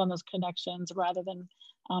build on those connections rather than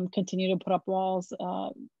continue to put up walls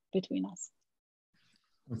between us.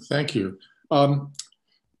 Thank you. I'm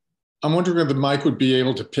wondering if Mike would be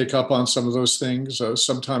able to pick up on some of those things.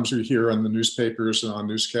 Sometimes we hear on the newspapers and on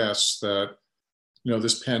newscasts that,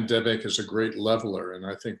 this pandemic is a great leveler. And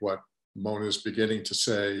I think what Mona is beginning to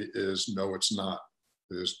say is, no, it's not.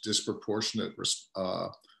 There's disproportionate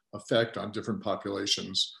effect on different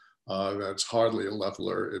populations. That's hardly a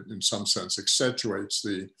leveler. It, in some sense, accentuates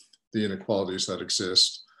the inequalities that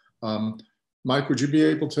exist. Mike, would you be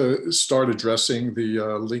able to start addressing the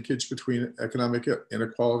linkage between economic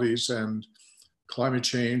inequalities and climate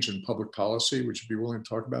change and public policy? Would you be willing to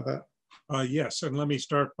talk about that? Yes, and let me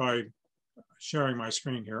start by sharing my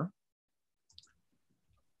screen here.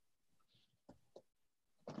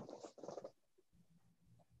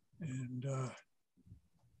 And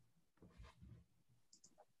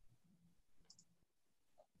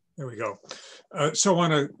there we go. So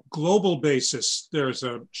on a global basis, there's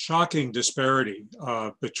a shocking disparity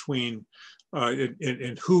between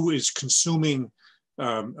in who is consuming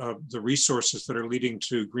the resources that are leading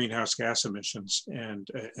to greenhouse gas emissions and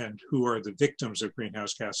who are the victims of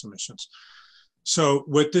greenhouse gas emissions. So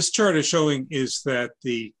what this chart is showing is that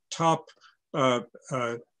the top 10%,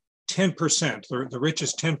 the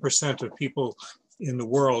richest 10% of people in the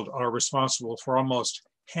world are responsible for almost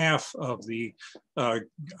half of the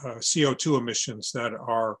CO2 emissions that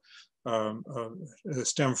are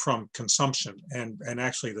stem from consumption, and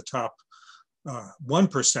actually the top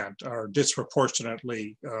 1% are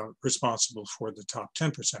disproportionately responsible for the top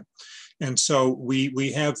 10%. And so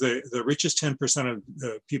we have the richest 10% of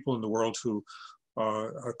the people in the world who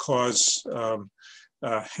cause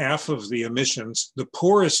half of the emissions. The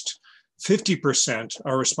poorest 50%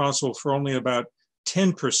 are responsible for only about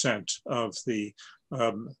 10% of the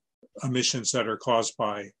emissions that are caused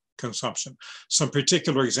by consumption. Some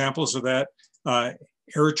particular examples of that: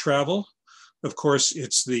 air travel. of course,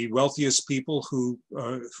 it's the wealthiest people who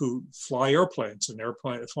fly airplanes and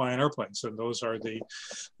fly on airplanes, and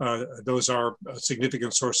those are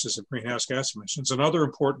significant sources of greenhouse gas emissions. Another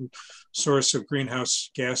important source of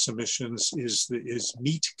greenhouse gas emissions is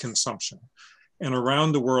meat consumption. And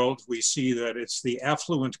around the world, we see that it's the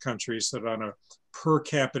affluent countries that on a per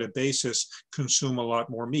capita basis consume a lot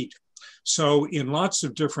more meat. So in lots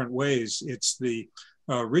of different ways, it's the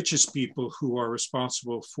richest people who are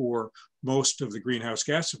responsible for most of the greenhouse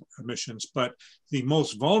gas emissions, but the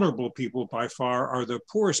most vulnerable people by far are the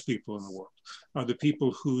poorest people in the world, the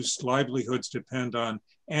people whose livelihoods depend on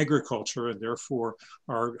agriculture and therefore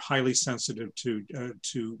are highly sensitive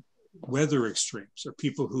to weather extremes, or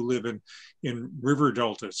people who live in river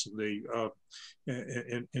deltas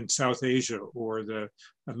in South Asia, or the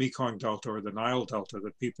Mekong Delta or the Nile Delta,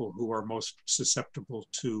 the people who are most susceptible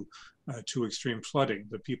to extreme flooding,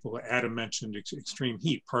 the people Adam mentioned, extreme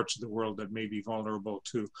heat, parts of the world that may be vulnerable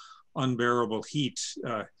to unbearable heat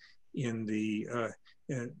in the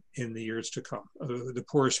years to come. The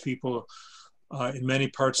poorest people in many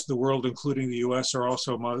parts of the world, including the US, are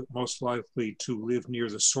also most likely to live near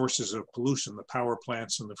the sources of pollution, the power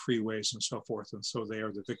plants and the freeways and so forth. And so they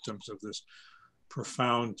are the victims of this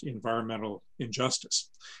profound environmental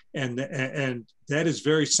injustice. And that is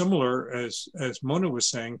very similar, as Mona was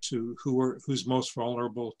saying, to who's most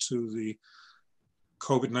vulnerable to the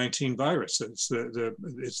COVID-19 virus. It's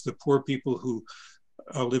the poor people who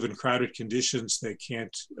live in crowded conditions. They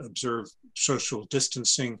can't observe social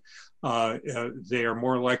distancing. They are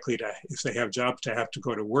more likely to, if they have jobs, to have to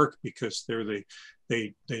go to work because they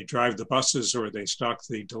drive the buses, or they stock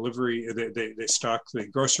the delivery, they stock the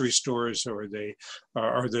grocery stores, or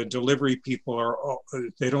the delivery people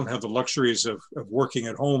they don't have the luxuries of working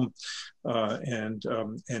at home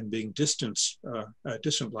and being distant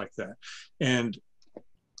like that. And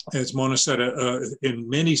as Mona said, in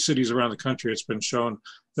many cities around the country, it's been shown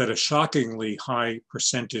that a shockingly high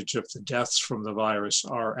percentage of the deaths from the virus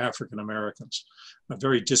are African Americans, a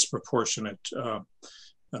very disproportionate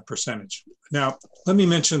percentage. Now, let me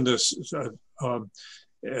mention this,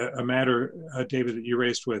 a matter, David, that you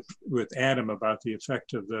raised with Adam about the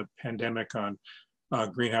effect of the pandemic on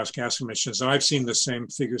greenhouse gas emissions. And I've seen the same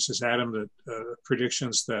figures as Adam, that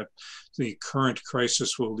predictions that the current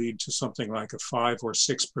crisis will lead to something like a 5 or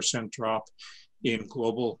 6% drop in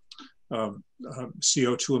global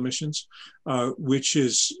CO2 emissions, which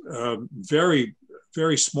is very,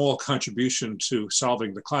 very small contribution to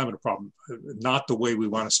solving the climate problem, not the way we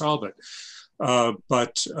want to solve it.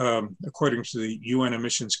 But according to the UN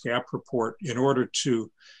emissions gap report, in order to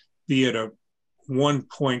be at a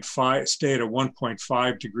 1.5, stay at a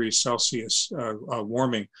 1.5 degrees Celsius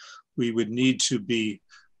warming, we would need to be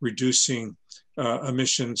reducing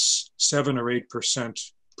emissions 7 or 8%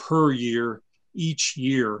 per year, each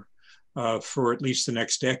year, for at least the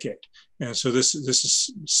next decade. And so this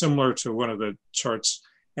is similar to one of the charts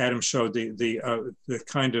Adam showed, the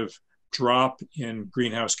kind of drop in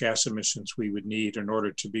greenhouse gas emissions we would need in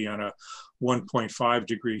order to be on a 1.5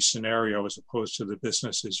 degree scenario, as opposed to the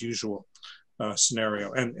business as usual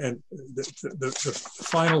scenario. And the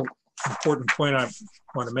final important point I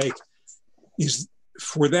want to make is,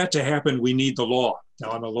 for that to happen, we need the law.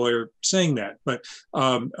 Now, I'm a lawyer saying that, but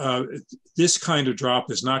this kind of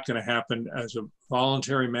drop is not going to happen as a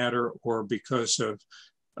voluntary matter or because of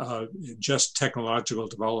just technological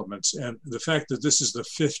developments. And the fact that this is the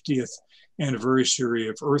 50th anniversary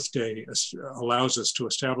of Earth Day allows us to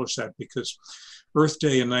establish that, because Earth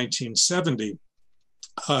Day in 1970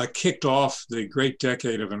 kicked off the great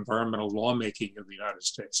decade of environmental lawmaking of the United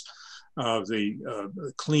States.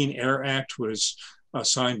 The Clean Air Act was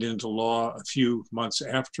signed into law a few months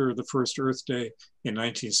after the first Earth Day. In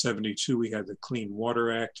 1972, we had the Clean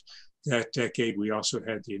Water Act. That decade, we also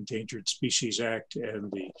had the Endangered Species Act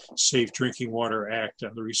and the Safe Drinking Water Act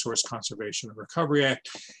and the Resource Conservation and Recovery Act.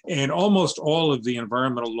 And almost all of the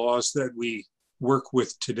environmental laws that we work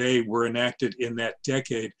with today were enacted in that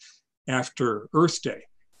decade after Earth Day.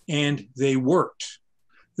 And they worked.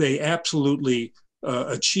 They absolutely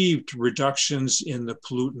achieved reductions in the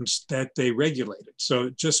pollutants that they regulated. So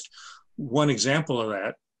just one example of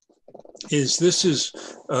that is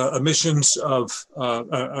emissions of,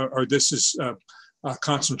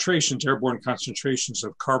 concentrations, airborne concentrations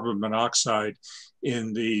of carbon monoxide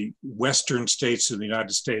in the western states of the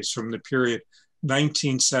United States from the period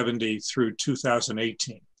 1970 through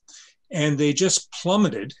 2018. And they just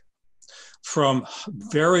plummeted from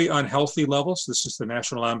very unhealthy levels. This is the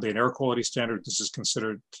National Ambient Air Quality Standard. This is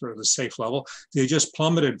considered sort of the safe level. They just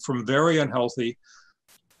plummeted from very unhealthy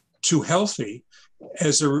to healthy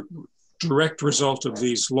as a direct result of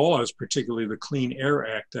these laws, particularly the Clean Air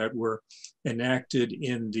Act that were enacted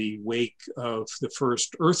in the wake of the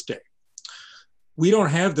first Earth Day. We don't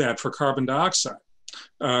have that for carbon dioxide.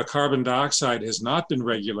 Carbon dioxide has not been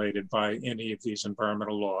regulated by any of these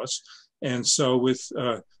environmental laws. And so with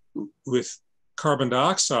carbon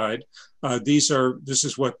dioxide, this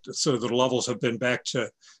is what, so the levels have been back to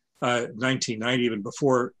 1990, even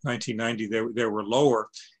before 1990, they were lower.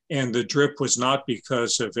 And the drip was not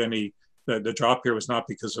because of the drop here was not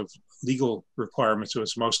because of legal requirements. It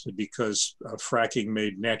was mostly because fracking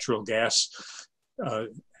made natural gas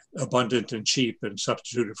abundant and cheap and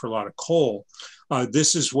substituted for a lot of coal.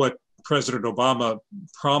 This is what President Obama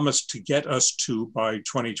promised to get us to by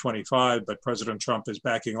 2025, but President Trump is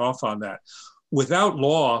backing off on that. Without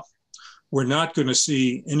law, we're not going to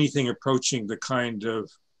see anything approaching the kind of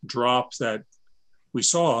drop that we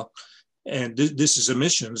saw. And this is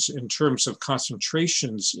emissions in terms of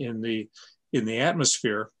concentrations in the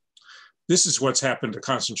atmosphere. This is what's happened to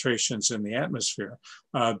concentrations in the atmosphere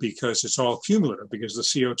because it's all cumulative, because the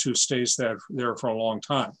CO2 stays there for a long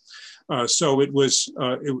time. So it was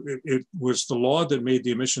the law that made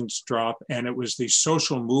the emissions drop, and it was the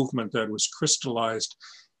social movement that was crystallized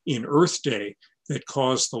in Earth Day that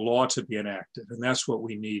caused the law to be enacted, and that's what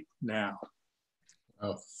we need now.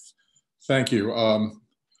 Oh, thank you.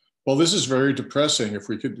 Well, this is very depressing. If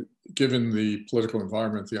we could, given the political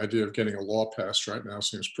environment, the idea of getting a law passed right now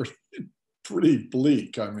seems pretty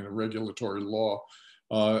bleak. I mean, a regulatory law.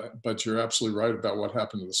 But you're absolutely right about what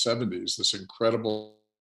happened in the 70s, this incredible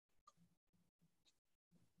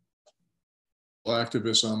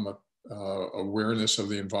activism, awareness of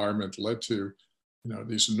the environment led to,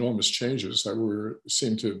 these enormous changes that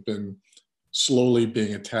seem to have been slowly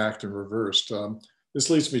being attacked and reversed. This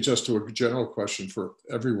leads me just to a general question for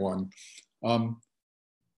everyone. I'm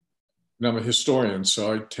a historian,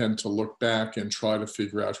 so I tend to look back and try to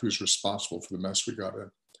figure out who's responsible for the mess we got in.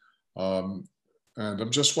 And I'm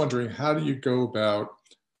just wondering, how do you go about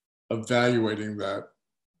evaluating that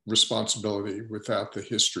responsibility without the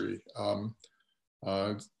history?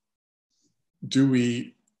 Do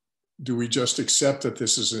we just accept that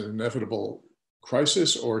this is an inevitable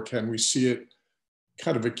crisis, or can we see it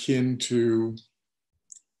kind of akin to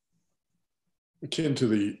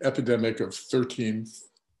the epidemic of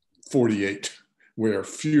 1348, where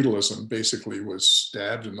feudalism basically was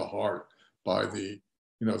stabbed in the heart by the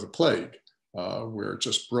plague, where it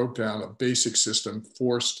just broke down a basic system,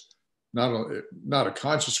 forced not a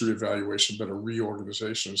conscious reevaluation, but a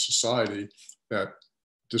reorganization of society that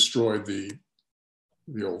destroyed the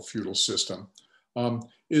old feudal system.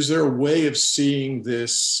 Is there a way of seeing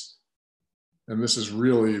this, and this is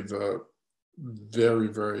really the very,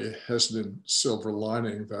 very hesitant silver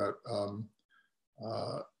lining that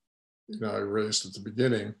I raised at the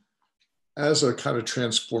beginning, as a kind of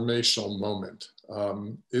transformational moment?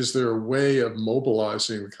 Is there a way of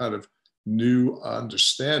mobilizing the kind of new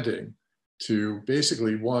understanding to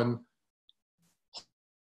basically, one,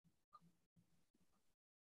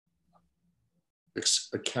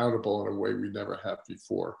 accountable in a way we never have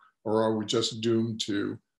before? Or are we just doomed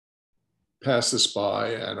to pass this by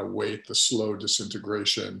and await the slow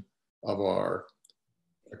disintegration of our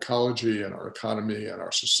ecology and our economy and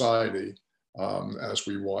our society as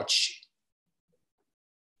we watch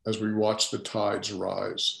the tides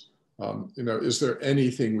rise? Is there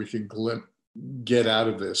anything we can get out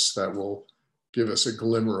of this that will give us a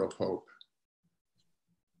glimmer of hope?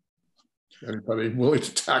 Anybody willing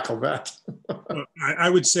to tackle that? I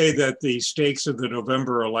would say that the stakes of the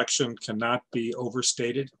November election cannot be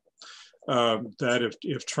overstated. That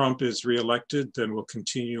if Trump is reelected, then we'll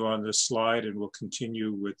continue on this slide, and we'll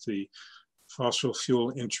continue with the fossil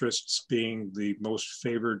fuel interests being the most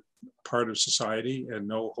favored part of society, and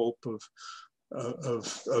no hope of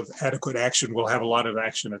adequate action. We'll have a lot of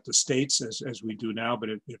action at the states as we do now, but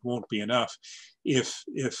it won't be enough.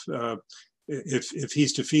 If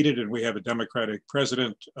he's defeated and we have a Democratic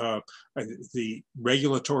president, the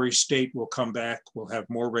regulatory state will come back. We'll have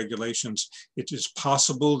more regulations. It is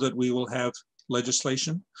possible that we will have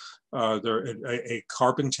legislation. A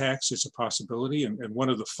carbon tax is a possibility. And one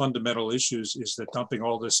of the fundamental issues is that dumping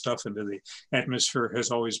all this stuff into the atmosphere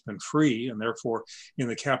has always been free. And therefore, in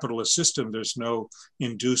the capitalist system, there's no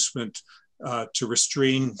inducement to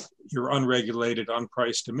restrain your unregulated,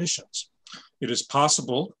 unpriced emissions. It is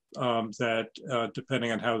possible that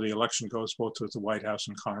depending on how the election goes, both with the White House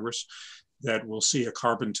and Congress, that we'll see a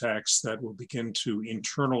carbon tax that will begin to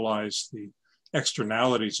internalize the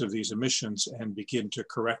externalities of these emissions and begin to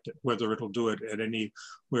correct it. Whether it'll do it at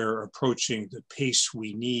anywhere approaching the pace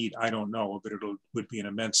we need, I don't know, but would be an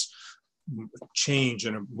immense change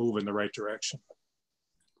and a move in the right direction.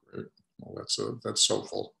 Great. Well, that's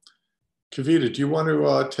hopeful. Kavita, do you want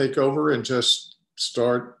to take over and just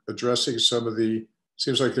start addressing some of the,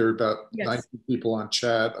 seems like there are about 90 people on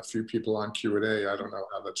chat, a few people on Q&A. I don't know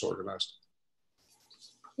how that's organized.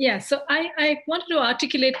 Yeah, so I wanted to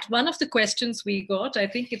articulate one of the questions we got. I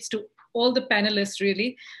think it's to all the panelists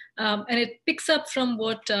really. And it picks up from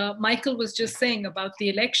what Michael was just saying about the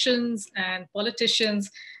elections and politicians.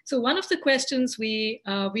 So one of the questions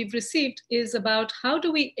we've received is about how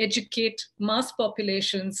do we educate mass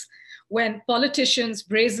populations when politicians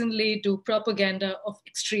brazenly do propaganda of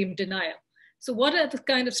extreme denial? So what are the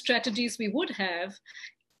kind of strategies we would have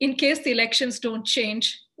in case the elections don't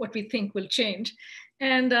change what we think will change?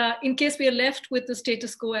 And in case we are left with the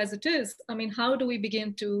status quo as it is, I mean, how do we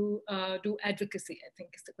begin to do advocacy, I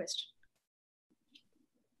think is the question.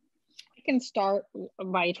 I can start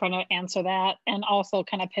by trying to answer that and also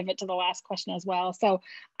kind of pivot to the last question as well. So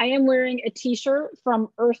I am wearing a t-shirt from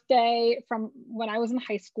Earth Day from when I was in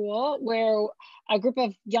high school, where a group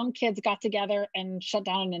of young kids got together and shut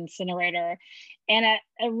down an incinerator. And at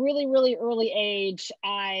a really, really early age,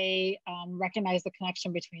 I recognized the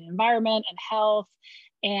connection between environment and health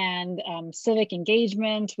and civic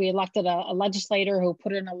engagement. We elected a legislator who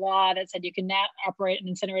put in a law that said you can not operate an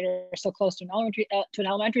incinerator so close to an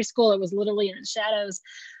elementary school. It was literally in its shadows.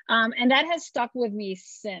 And that has stuck with me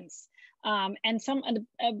since. And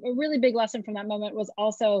a really big lesson from that moment was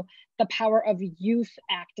also the power of youth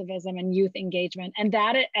activism and youth engagement. And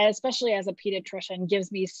that, especially as a pediatrician,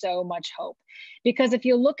 gives me so much hope. Because if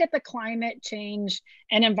you look at the climate change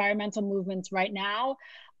and environmental movements right now,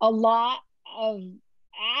 a lot of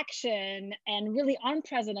action and really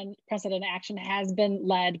unprecedented action has been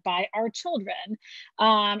led by our children,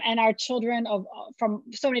 and our children from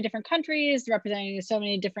so many different countries, representing so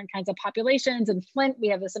many different kinds of populations. In Flint, we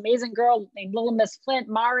have this amazing girl named Little Miss Flint,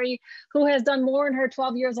 Mari, who has done more in her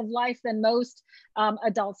 12 years of life than most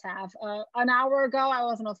adults have. An hour ago, I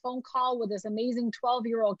was on a phone call with this amazing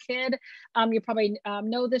 12-year-old kid. You probably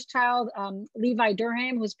know this child, Levi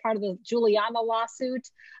Durham, who's part of the Juliana lawsuit,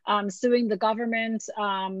 suing the government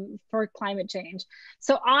for climate change.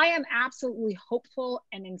 So I am absolutely hopeful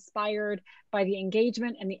and inspired by the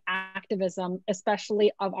engagement and the activism,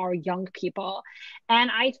 especially of our young people.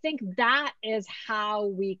 And I think that is how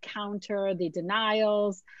we counter the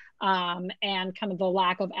denials and kind of the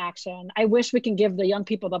lack of action. I wish we can give the young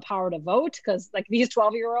people the power to vote, because like these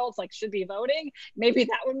 12-year-olds should be voting. Maybe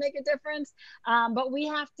that would make a difference. But we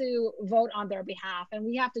have to vote on their behalf, and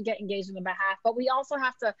we have to get engaged on their behalf. But we also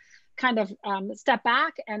have to kind of step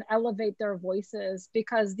back and elevate their voices,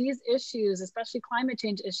 because these issues, especially climate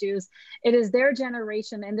change issues, it is their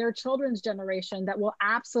generation and their children's generation that will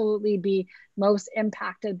absolutely be most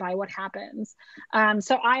impacted by what happens.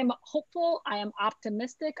 So I am hopeful, I am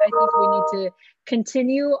optimistic. I think we need to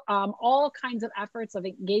continue all kinds of efforts of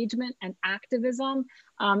engagement and activism,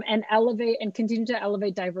 and continue to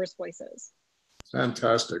elevate diverse voices.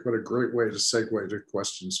 Fantastic. What a great way to segue to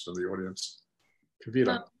questions from the audience.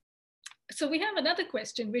 Kavita. So we have another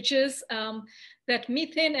question, which is that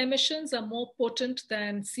methane emissions are more potent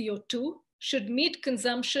than CO2. Should meat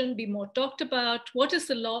consumption be more talked about? What is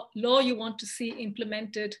the law you want to see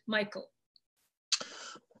implemented, Michael?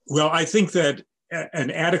 Well, I think that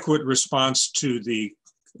an adequate response to the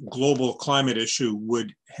global climate issue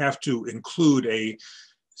would have to include a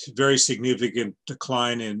very significant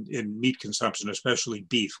decline in meat consumption, especially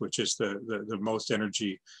beef, which is the most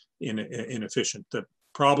energy inefficient. The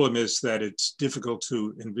problem is that it's difficult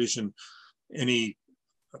to envision any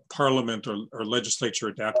parliament or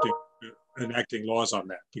legislature enacting laws on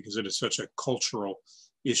that, because it is such a cultural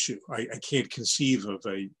issue. I can't conceive of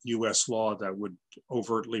a US law that would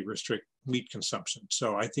overtly restrict meat consumption.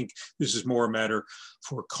 So I think this is more a matter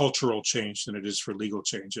for cultural change than it is for legal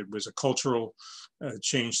change. It was a cultural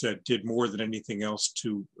change that did more than anything else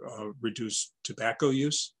to reduce tobacco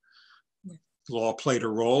use. Law played a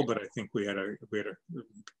role, but I think we had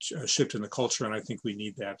a shift in the culture, and I think we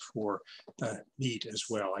need that for meat as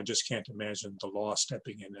well. I just can't imagine the law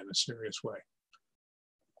stepping in a serious way.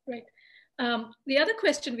 Right. The other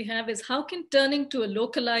question we have is, how can turning to a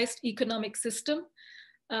localized economic system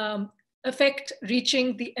affect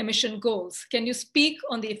reaching the emission goals? Can you speak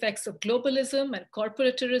on the effects of globalism and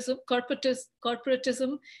corporatism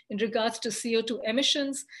in regards to CO2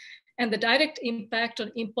 emissions, and the direct impact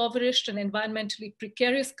on impoverished and environmentally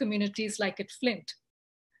precarious communities like at Flint?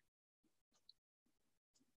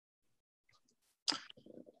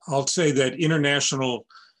 I'll say that international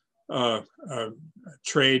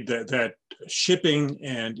trade, that shipping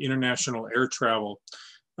and international air travel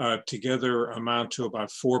together amount to about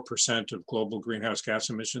 4% of global greenhouse gas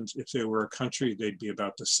emissions. If they were a country, they'd be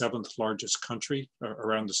about the 7th largest country,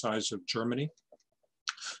 around the size of Germany.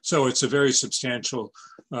 So it's a very substantial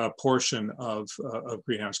portion of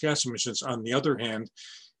greenhouse gas emissions. On the other hand,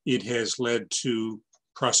 it has led to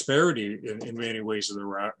prosperity in many ways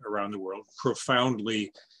around the world,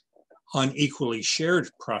 profoundly unequally shared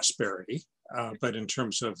prosperity, but in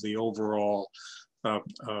terms of the overall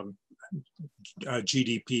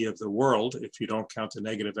GDP of the world, if you don't count the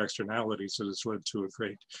negative externalities, it has led to a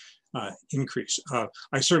great increase.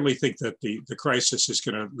 I certainly think that the crisis is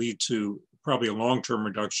going to lead to probably a long-term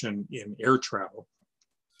reduction in air travel.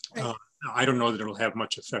 I don't know that it'll have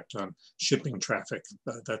much effect on shipping traffic.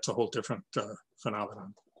 That's a whole different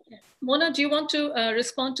phenomenon. Mona, do you want to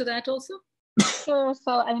respond to that also? Sure.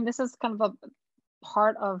 So I mean, this is kind of a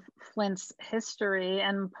part of Flint's history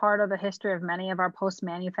and part of the history of many of our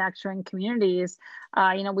post-manufacturing communities.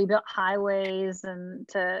 You know, we built highways and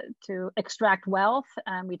to extract wealth,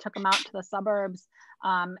 and we took them out to the suburbs,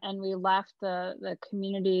 and we left the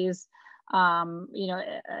communities you know,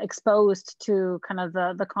 exposed to kind of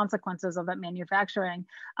the consequences of that manufacturing.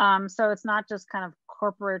 So it's not just kind of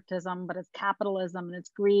corporatism, but it's capitalism and it's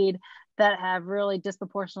greed that have really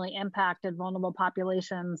disproportionately impacted vulnerable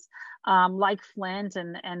populations like Flint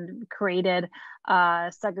and created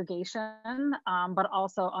segregation, but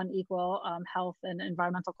also unequal health and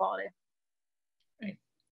environmental quality. Right.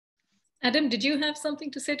 Adam, did you have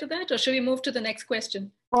something to say to that, or should we move to the next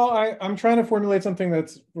question? Well, I'm trying to formulate something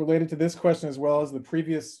that's related to this question as well as the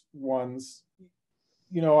previous ones.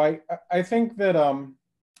 You know, I think that,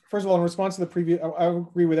 first of all, in response to the previous, I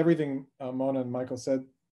agree with everything Mona and Michael said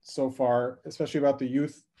so far, especially about the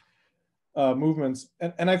youth movements.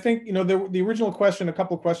 And I think, you know, the original question a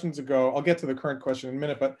couple of questions ago, I'll get to the current question in a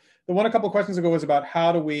minute, but the one a couple of questions ago was about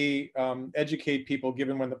how do we educate people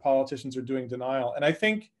given when the politicians are doing denial. And I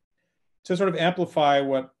think, to sort of amplify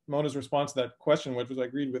what Mona's response to that question, which was I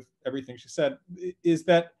agreed with everything she said, is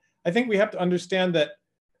that I think we have to understand that,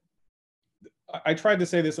 I tried to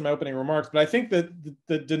say this in my opening remarks, but I think that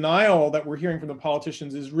the denial that we're hearing from the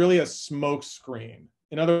politicians is really a smoke screen.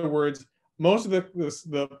 In other words, most of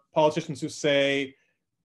the politicians who say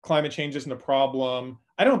climate change isn't a problem,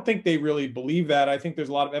 I don't think they really believe that. I think there's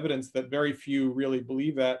a lot of evidence that very few really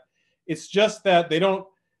believe that. It's just that they don't,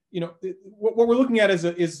 you know, what we're looking at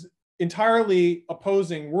is entirely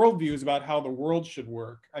opposing worldviews about how the world should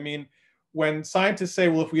work. I mean, when scientists say,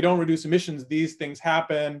 well, if we don't reduce emissions, these things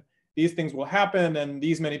happen, these things will happen, and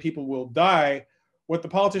these many people will die, what the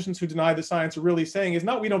politicians who deny the science are really saying is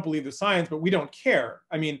not we don't believe the science, but we don't care.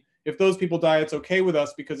 I mean, if those people die, it's okay with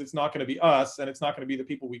us because it's not going to be us and it's not going to be the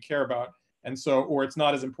people we care about. And so, or it's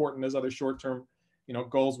not as important as other short-term, you know,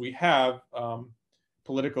 goals we have,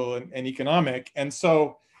 political and economic. And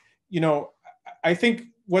so, you know, I think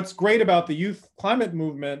what's great about the youth climate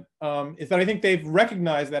movement is that I think they've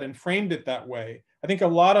recognized that and framed it that way. I think a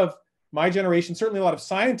lot of my generation, certainly a lot of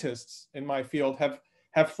scientists in my field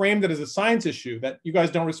have framed it as a science issue, that you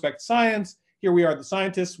guys don't respect science. Here we are, the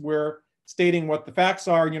scientists, we're stating what the facts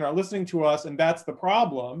are and you're not listening to us, and that's the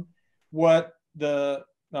problem. What the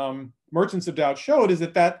Merchants of Doubt showed is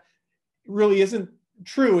that that really isn't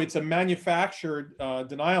true. It's a manufactured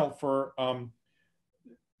denial for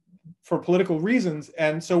political reasons.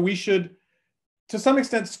 And so we should, to some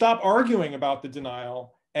extent, stop arguing about the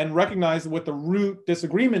denial and recognize what the root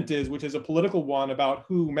disagreement is, which is a political one about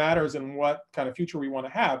who matters and what kind of future we want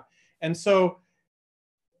to have. And so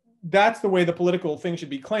that's the way the political thing should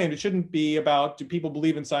be claimed. It shouldn't be about do people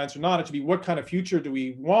believe in science or not. It should be what kind of future do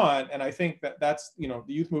we want? And I think that that's, you know,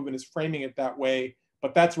 the youth movement is framing it that way,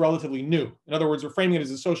 but that's relatively new. In other words, we're framing it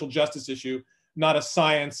as a social justice issue, not a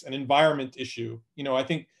science and environment issue. You know, I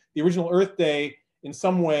think the original Earth Day, in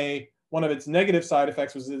some way, one of its negative side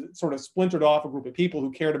effects was it sort of splintered off a group of people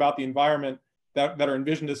who cared about the environment that are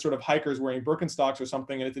envisioned as sort of hikers wearing Birkenstocks or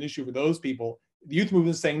something, and it's an issue for those people. The youth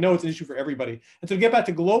movement is saying, no, it's an issue for everybody. And so to get back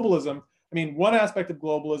to globalism, I mean, one aspect of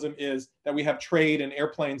globalism is that we have trade and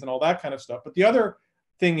airplanes and all that kind of stuff. But the other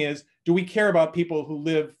thing is, do we care about people who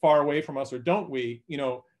live far away from us or don't we? You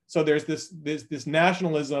know, so there's this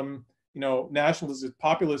nationalism, you know, nationalist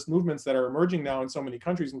populist movements that are emerging now in so many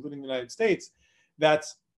countries, including the United States,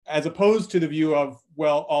 that's as opposed to the view of,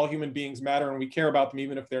 well, all human beings matter and we care about them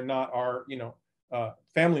even if they're not our, you know,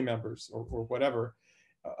 family members or whatever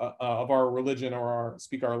of our religion or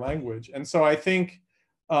speak our language. And so I think,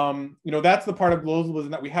 you know, that's the part of globalism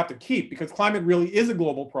that we have to keep, because climate really is a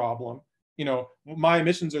global problem. You know, my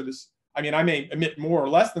emissions are this, I mean, I may emit more or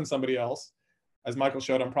less than somebody else. As Michael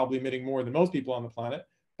showed, I'm probably emitting more than most people on the planet,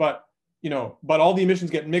 but but all the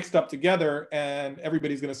emissions get mixed up together and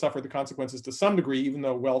everybody's going to suffer the consequences to some degree, even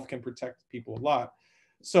though wealth can protect people a lot.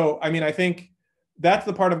 So, I mean, I think that's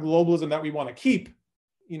the part of globalism that we want to keep,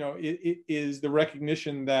 it is the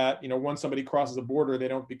recognition that, once somebody crosses a border, they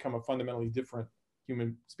don't become a fundamentally different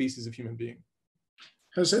species of human being.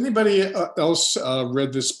 Has anybody else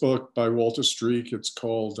read this book by Walter Streeck? It's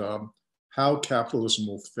called How Capitalism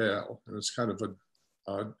Will Fail. And it's kind of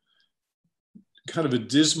a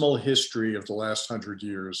dismal history of the last 100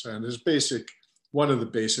 years. And one of the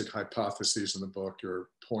basic hypotheses in the book, or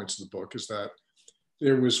points of the book, is that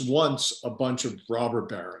there was once a bunch of robber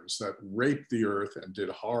barons that raped the earth and did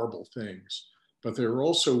horrible things, but they were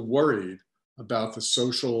also worried about the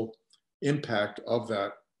social impact of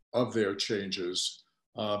their changes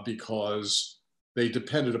because they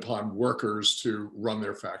depended upon workers to run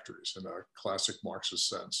their factories in a classic Marxist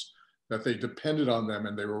sense, that they depended on them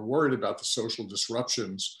and they were worried about the social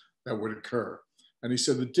disruptions that would occur. And he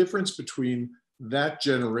said the difference between that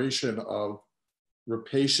generation of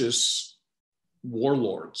rapacious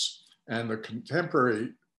warlords and the contemporary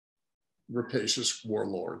rapacious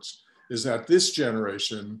warlords is that this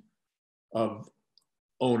generation of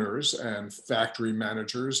owners and factory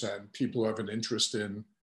managers and people who have an interest in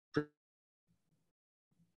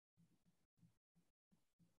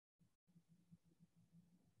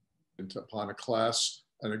upon a class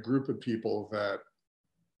and a group of people that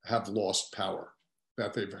have lost power,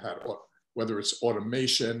 that they've had, whether it's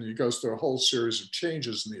automation, he goes through a whole series of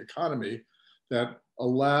changes in the economy that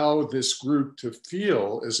allow this group to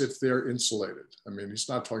feel as if they're insulated. I mean, he's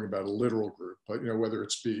not talking about a literal group, but whether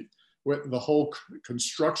it's the whole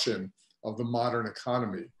construction of the modern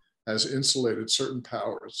economy has insulated certain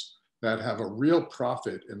powers that have a real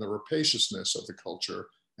profit in the rapaciousness of the culture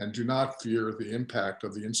and do not fear the impact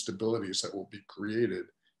of the instabilities that will be created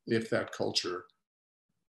if that culture.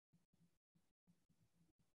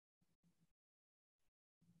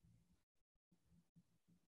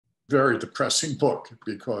 Very depressing book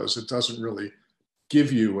because it doesn't really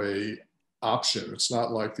give you a option. It's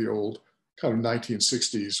not like the old kind of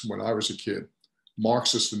 1960s when I was a kid,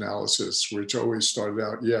 Marxist analysis, which always started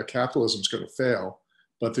out, yeah, capitalism's going to fail,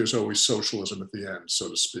 but there's always socialism at the end, so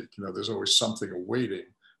to speak. There's always something awaiting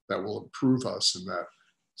that will improve us and that.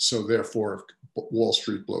 So therefore, if Wall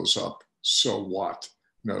Street blows up, so what?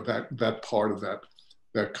 That part of that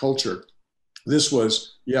culture. This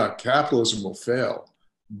was, yeah, capitalism will fail,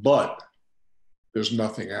 but there's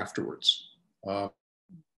nothing afterwards.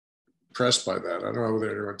 Impressed by that. I don't know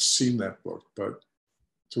whether anyone's seen that book, but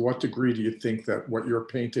to what degree do you think that what you're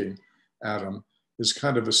painting, Adam, is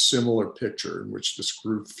kind of a similar picture in which this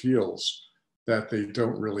group feels that they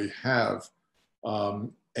don't really have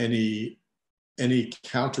any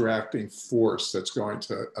counteracting force that's going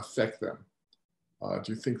to affect them?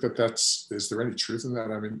 Do you think is there any truth in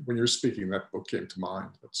that? I mean, when you're speaking, that book came to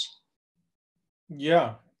mind.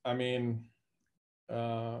 Yeah, I mean,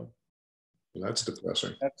 that's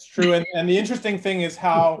depressing. That's true, and the interesting thing is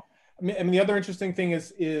how. I mean, the other interesting thing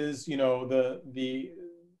is we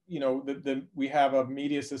have a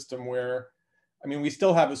media system where, I mean, we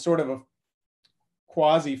still have a sort of a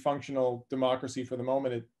quasi-functional democracy for the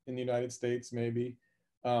moment in the United States, maybe,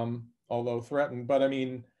 although threatened. But I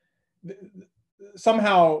mean,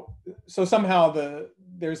 somehow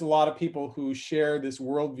there's a lot of people who share this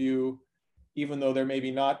worldview, even though they're maybe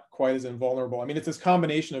not quite as invulnerable. I mean, it's this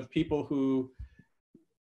combination of people who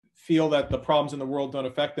feel that the problems in the world don't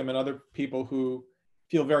affect them and other people who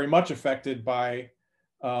feel very much affected by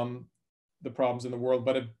the problems in the world,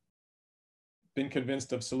 but have been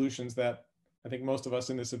convinced of solutions that I think most of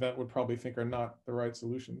us in this event would probably think are not the right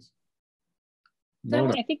solutions. So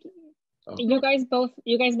I think you guys both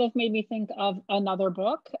made me think of another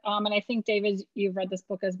book, and I think, David, you've read this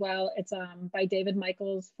book as well. It's by David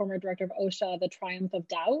Michaels, former director of OSHA, The Triumph of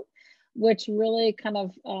Doubt, which really kind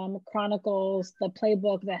of chronicles the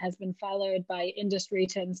playbook that has been followed by industry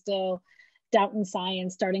to instill doubt in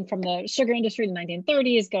science, starting from the sugar industry in the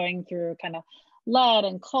 1930s, going through kind of lead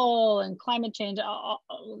and coal and climate change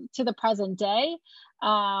to the present day,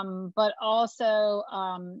 but also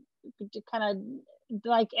kind of,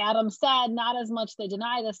 like Adam said, not as much they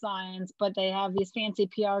deny the science, but they have these fancy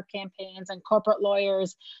PR campaigns and corporate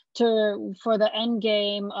lawyers for the end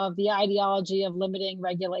game of the ideology of limiting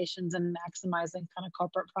regulations and maximizing kind of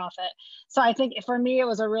corporate profit. So I think for me, it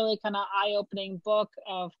was a really kind of eye-opening book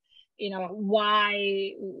of,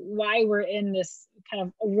 why we're in this kind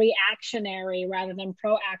of reactionary rather than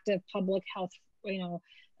proactive public health,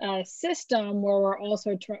 system where we're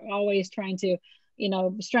also always trying to,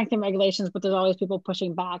 strengthen regulations, but there's always people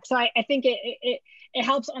pushing back. So I think it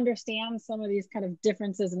helps understand some of these kind of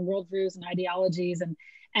differences in worldviews and ideologies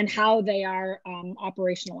and how they are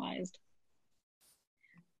operationalized.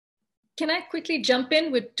 Can I quickly jump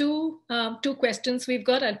in with two questions we've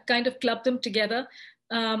got? I'll kind of club them together.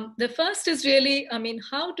 The first is really,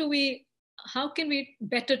 how can we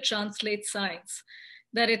better translate science?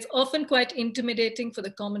 That it's often quite intimidating for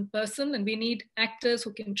the common person, and we need actors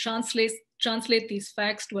who can translate these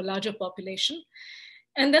facts to a larger population.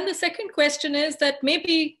 And then the second question is that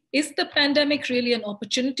maybe, is the pandemic really an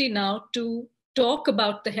opportunity now to talk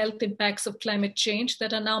about the health impacts of climate change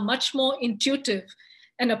that are now much more intuitive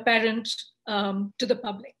and apparent to the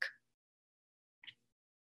public?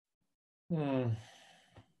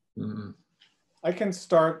 I can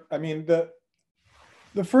start. I mean, the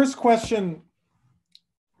first question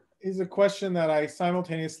is a question that I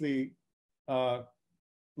simultaneously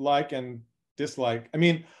like and dislike. I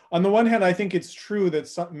mean, on the one hand, I think it's true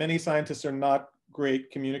that many scientists are not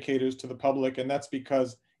great communicators to the public, and that's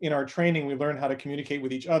because in our training, we learn how to communicate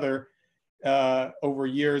with each other over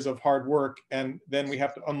years of hard work, and then we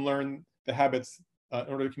have to unlearn the habits in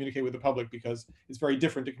order to communicate with the public, because it's very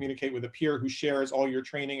different to communicate with a peer who shares all your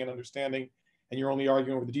training and understanding, and you're only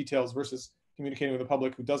arguing over the details, versus communicating with the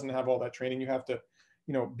public who doesn't have all that training. You have to,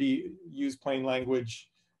 use plain language,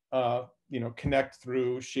 connect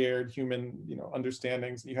through shared human,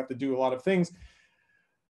 understandings. You have to do a lot of things.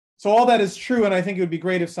 So all that is true, and I think it would be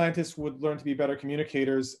great if scientists would learn to be better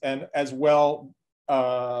communicators, and as well,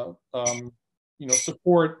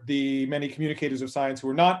 support the many communicators of science who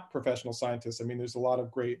are not professional scientists. I mean, there's a lot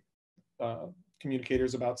of great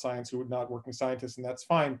communicators about science who are not working scientists, and that's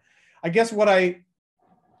fine. I guess what I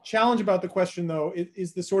challenge about the question, though,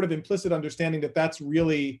 is the sort of implicit understanding that that's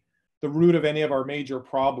really the root of any of our major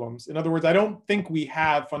problems. In other words, I don't think we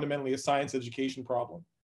have fundamentally a science education problem.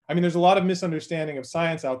 I mean, there's a lot of misunderstanding of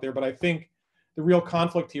science out there, but I think the real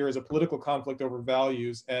conflict here is a political conflict over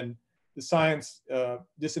values, and the science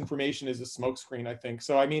disinformation is a smokescreen, I think.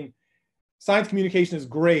 So, I mean, science communication is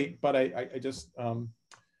great, but I just don't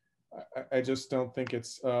think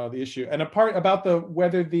it's the issue. And about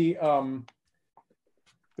whether the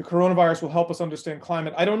coronavirus will help us understand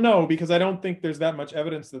climate, I don't know, because I don't think there's that much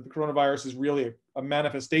evidence that the coronavirus is really a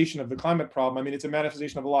manifestation of the climate problem. I mean, it's a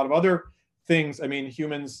manifestation of a lot of other things. I mean,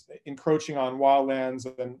 humans encroaching on wildlands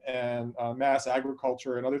and mass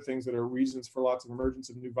agriculture and other things that are reasons for lots of emergence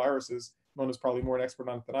of new viruses. Mona's probably more an expert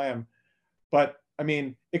on it than I am. But I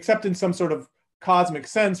mean, except in some sort of cosmic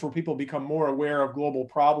sense where people become more aware of global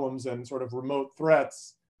problems and sort of remote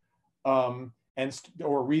threats, or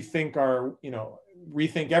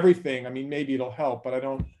rethink everything. I mean, maybe it'll help, but I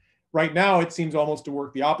don't. Right now, it seems almost to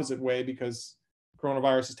work the opposite way, because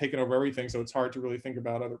coronavirus has taken over everything, so it's hard to really think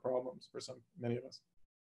about other problems for many of us.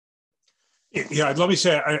 Yeah, let me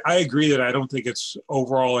say, I agree that I don't think it's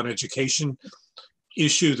overall an education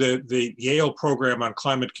issue. The Yale program on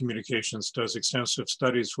climate communications does extensive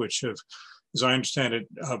studies which have, as I understand it,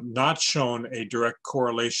 not shown a direct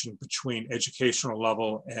correlation between educational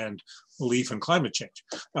level and belief in climate change.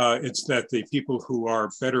 It's that the people who are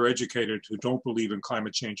better educated, who don't believe in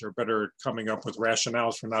climate change, are better at coming up with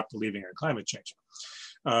rationales for not believing in climate change.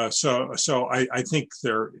 So I think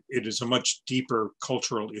it is a much deeper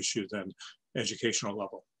cultural issue than educational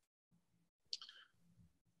level.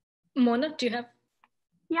 Mona, do you have?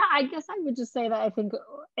 Yeah, I guess I would just say that I think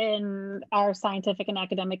in our scientific and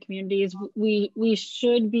academic communities, we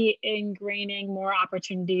should be ingraining more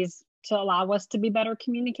opportunities to allow us to be better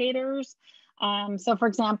communicators. So for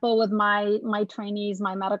example, with my trainees,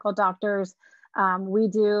 my medical doctors, we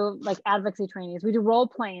do like advocacy trainings. We do role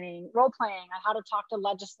playing on how to talk to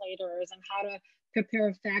legislators and how to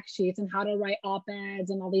prepare fact sheets and how to write op-eds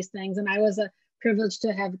and all these things. And I was privileged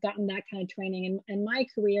to have gotten that kind of training in my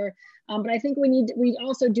career. But I think we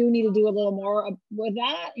also do need to do a little more with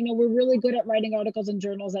that. We're really good at writing articles in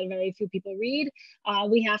journals that very few people read.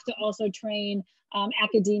 We have to also train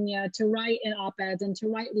academia to write in op-eds and to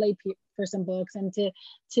write layperson books and to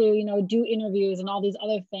do interviews and all these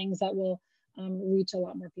other things that will reach a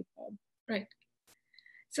lot more people. Right.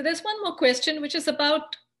 So there's one more question, which is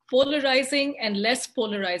about polarizing and less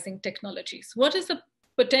polarizing technologies. What is the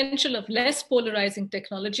potential of less polarizing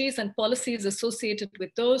technologies and policies associated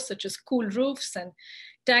with those, such as cool roofs and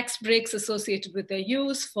tax breaks associated with their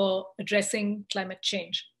use for addressing climate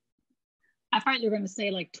change? I thought you were going to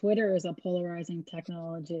say like Twitter is a polarizing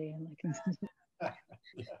technology.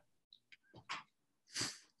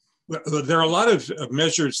 Well, there are a lot of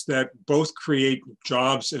measures that both create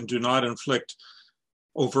jobs and do not inflict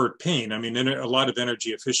overt pain. I mean, a lot of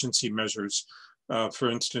energy efficiency measures,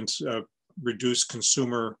 for instance, reduce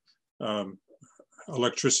consumer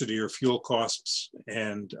electricity or fuel costs,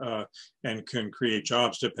 and can create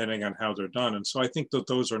jobs depending on how they're done. And so I think that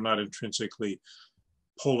those are not intrinsically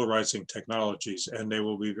polarizing technologies, and they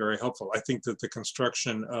will be very helpful. I think that the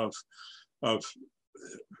construction of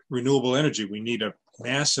renewable energy, we need a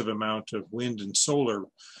massive amount of wind and solar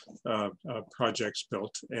projects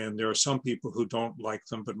built, and there are some people who don't like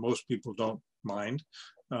them, but most people don't mind.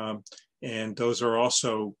 And those are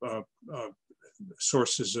also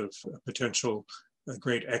sources of potential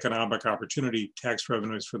great economic opportunity, tax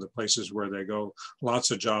revenues for the places where they go.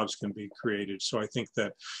 Lots of jobs can be created. So I think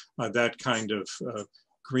that that kind of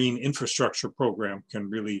green infrastructure program can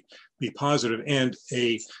really be positive, and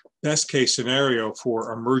a best case scenario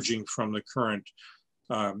for emerging from the current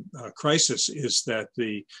crisis is that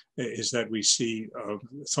we see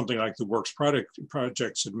something like the Works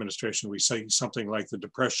Projects Administration. We see something like the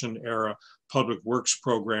Depression era public works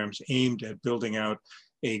programs aimed at building out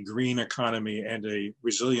a green economy and a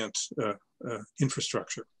resilient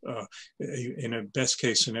infrastructure. In a best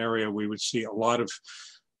case scenario, we would see a lot of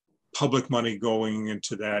public money going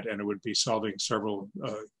into that, and it would be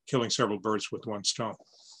killing several birds with one stone.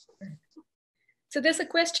 So there's a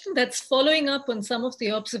question that's following up on some of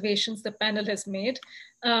the observations the panel has made.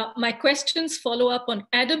 My questions follow up on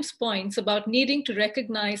Adam's points about needing to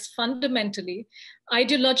recognize fundamentally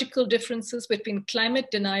ideological differences between climate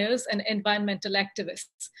deniers and environmental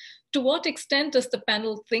activists. To what extent does the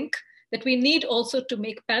panel think that we need also to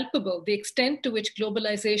make palpable the extent to which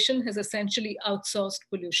globalization has essentially outsourced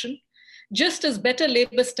pollution? Just as better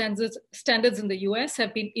labor standards in the US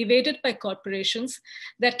have been evaded by corporations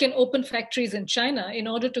that can open factories in China in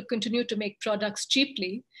order to continue to make products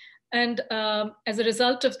cheaply. And as a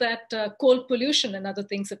result of that, coal pollution and other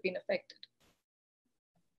things have been affected.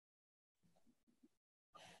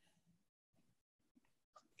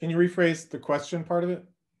 Can you rephrase the question part of it?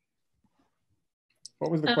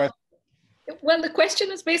 What was the question? Well, the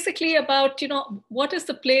question is basically about, what is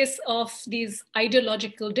the place of these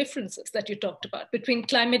ideological differences that you talked about between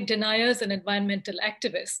climate deniers and environmental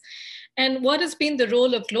activists? And what has been the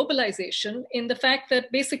role of globalization in the fact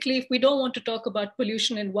that basically, if we don't want to talk about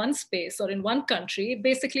pollution in one space or in one country,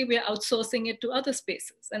 basically we're outsourcing it to other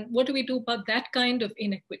spaces. And what do we do about that kind of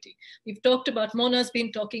inequity? We've talked about, Mona's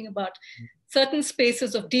been talking about certain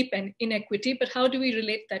spaces of deep inequity, but how do we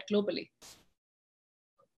relate that globally?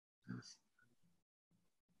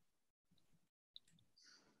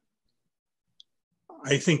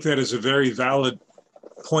 I think that is a very valid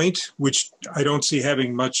point, which I don't see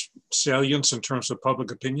having much salience in terms of public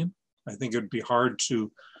opinion. I think it would be hard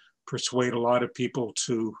to persuade a lot of people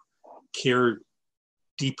to care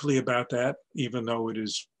deeply about that, even though it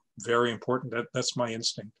is very important. That's my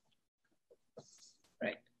instinct.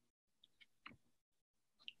 Right.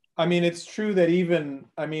 I mean, it's true that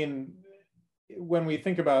when we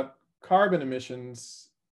think about carbon emissions,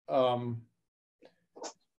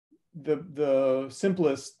 the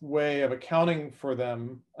simplest way of accounting for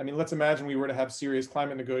them, let's imagine we were to have serious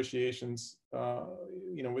climate negotiations,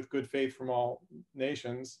 with good faith from all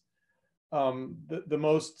nations. The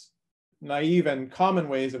most naive and common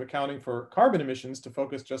ways of accounting for carbon emissions, to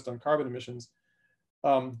focus just on carbon emissions,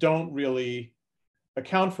 don't really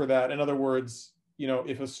account for that. In other words,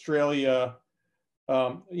 if Australia,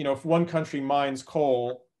 if one country mines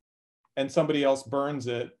coal and somebody else burns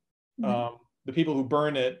it, the people who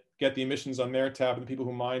burn it get the emissions on their tab, and the people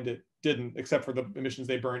who mined it didn't, except for the emissions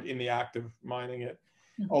they burned in the act of mining it.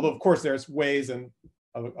 Although, of course, there's ways of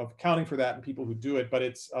accounting for that and people who do it, but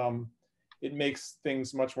it makes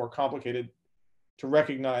things much more complicated to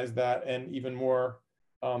recognize that, and even more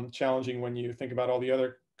challenging when you think about all the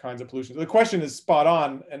other kinds of pollution. The question is spot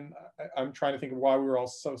on, and I'm trying to think of why we were all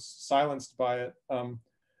so silenced by it.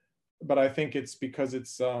 But I think it's because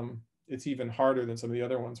it's even harder than some of the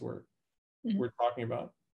other ones we're talking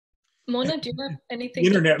about. Mona, do you have anything?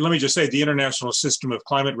 Let me just say, the international system of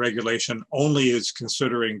climate regulation only is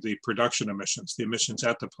considering the production emissions, the emissions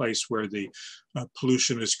at the place where the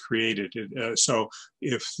pollution is created. So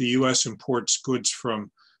if the US imports goods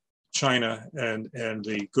from China and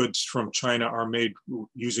the goods from China are made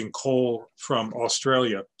using coal from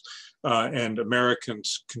Australia, and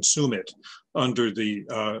Americans consume it under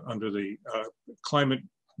the climate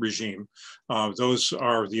regime, those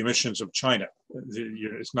are the emissions of China.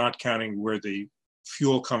 It's not counting where the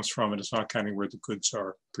fuel comes from, and it's not counting where the goods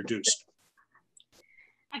are produced.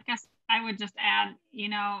 I guess I would just add,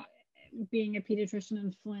 being a pediatrician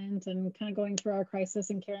in Flint and kind of going through our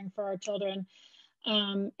crisis and caring for our children,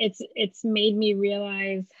 it's made me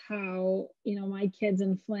realize how, my kids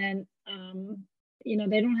in Flint you know,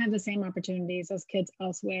 they don't have the same opportunities as kids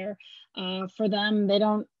elsewhere. For them, they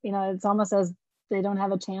don't, you know, it's almost as they don't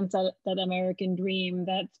have a chance at that American dream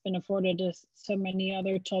that's been afforded to so many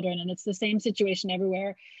other children. And it's the same situation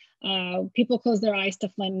everywhere. People close their eyes to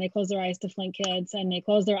Flint, and they close their eyes to Flint kids, and they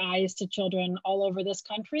close their eyes to children all over this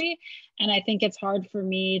country. And I think it's hard for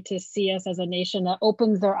me to see us as a nation that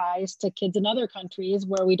opens their eyes to kids in other countries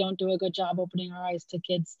where we don't do a good job opening our eyes to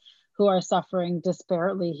kids who are suffering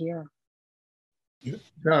disparately here. Yeah,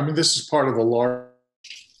 I mean, this is part of a large,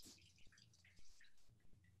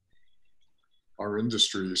 our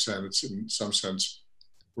industries, and it's in some sense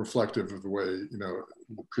reflective of the way, you know,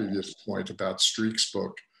 the previous point about Streak's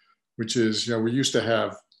book, which is, you know, we used to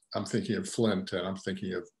have, I'm thinking of Flint, and I'm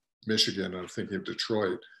thinking of Michigan, and I'm thinking of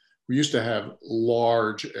Detroit. We used to have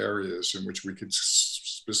large areas in which we could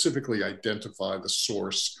specifically identify the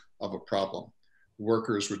source of a problem.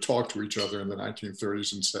 Workers would talk to each other in the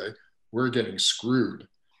 1930s and say, we're getting screwed.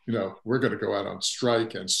 You know, we're going to go out on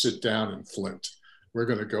strike and sit down in Flint. We're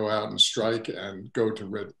going to go out and strike and go to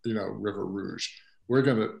River Rouge. We're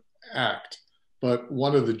going to act. But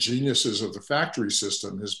one of the geniuses of the factory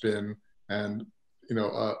system has been, and you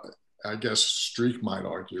know, I guess Streak might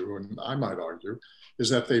argue, and I might argue, is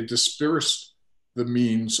that they've dispersed the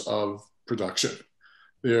means of production.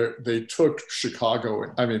 They took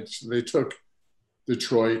Chicago, I mean, they took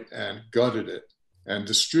Detroit and gutted it and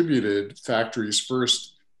distributed factories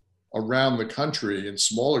first around the country in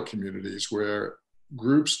smaller communities where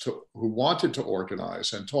groups who wanted to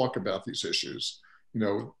organize and talk about these issues, you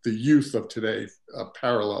know, the youth of today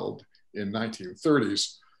paralleled in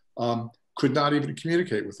 1930s, could not even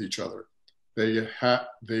communicate with each other. They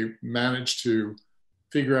managed to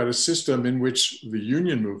figure out a system in which the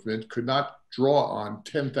union movement could not draw on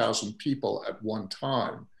 10,000 people at one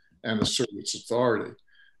time and assert its authority.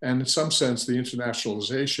 And in some sense, the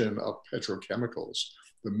internationalization of petrochemicals,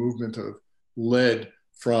 the movement of lead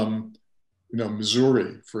from, you know,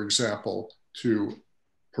 Missouri, for example, to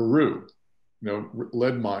Peru, you know,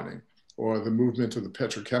 lead mining, or the movement of the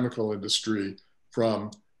petrochemical industry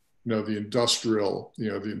from, you know, the industrial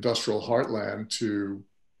heartland to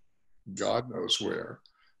God knows where,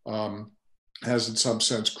 has in some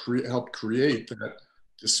sense helped create that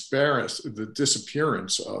the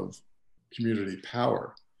disappearance of community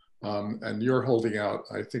power. And you're holding out,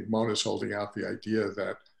 I think Mona's holding out the idea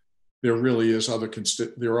that there really is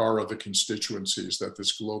there are other constituencies that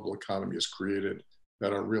this global economy has created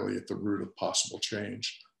that are really at the root of possible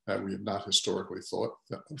change that we have not historically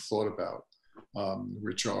thought about,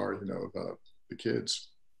 which are, you know, the kids.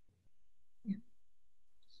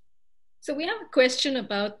 So we have a question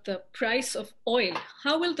about the price of oil.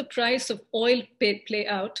 How will the price of oil play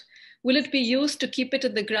out? Will it be used to keep it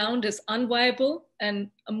in the ground as unviable, and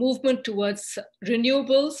a movement towards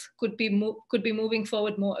renewables could be moving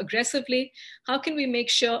forward more aggressively? How can we make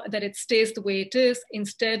sure that it stays the way it is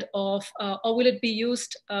instead of, or will it be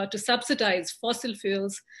used to subsidize fossil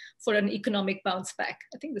fuels for an economic bounce back?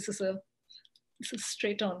 I think this is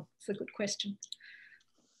straight on. It's a good question.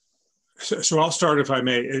 So I'll start, if I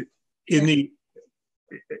may.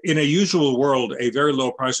 In a usual world, a very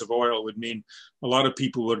low price of oil would mean a lot of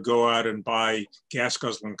people would go out and buy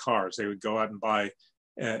gas-guzzling cars. They would go out and buy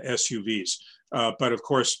SUVs. But of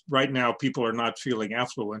course, right now, people are not feeling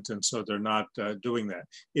affluent, and so they're not doing that.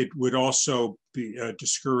 It would also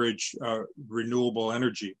discourage renewable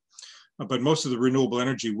energy. But most of the renewable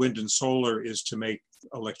energy, wind and solar, is to make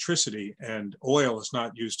electricity, and oil is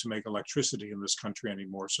not used to make electricity in this country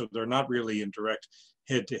anymore. So they're not really in direct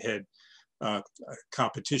head-to-head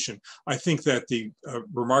competition. I think that the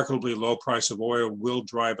remarkably low price of oil will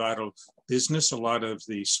drive out of business a lot of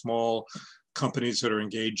the small companies that are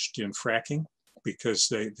engaged in fracking, because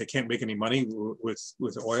they can't make any money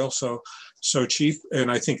with oil so cheap.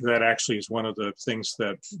 And I think that actually is one of the things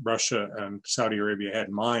that Russia and Saudi Arabia had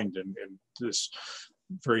in mind in this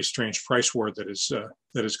very strange price war that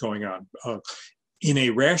is going on. In a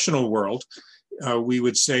rational world, we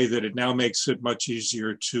would say that it now makes it much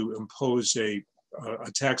easier to impose a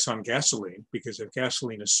tax on gasoline, because if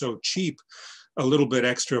gasoline is so cheap, a little bit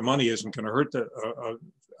extra money isn't going to hurt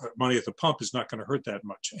money at the pump is not going to hurt that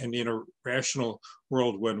much. And in a rational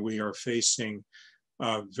world, when we are facing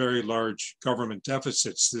very large government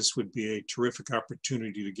deficits, this would be a terrific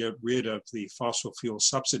opportunity to get rid of the fossil fuel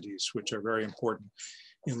subsidies, which are very important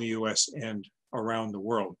in the US and around the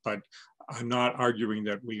world. But I'm not arguing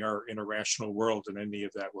that we are in a rational world and any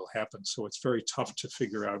of that will happen. So it's very tough to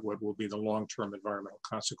figure out what will be the long-term environmental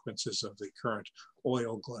consequences of the current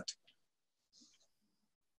oil glut.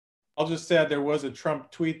 I'll just say there was a Trump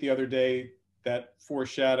tweet the other day that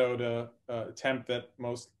foreshadowed a attempt that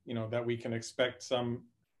that we can expect some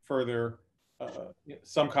further,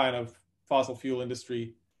 some kind of fossil fuel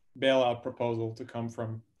industry bailout proposal to come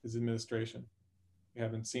from his administration. We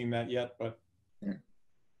haven't seen that yet, but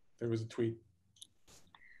there was a tweet.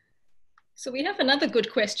 So we have another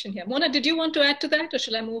good question here. Mona, did you want to add to that, or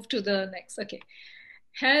shall I move to the next? Okay.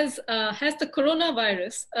 Has the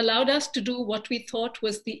coronavirus allowed us to do what we thought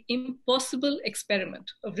was the impossible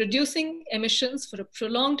experiment of reducing emissions for a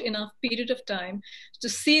prolonged enough period of time to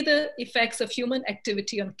see the effects of human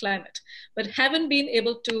activity on climate, but haven't we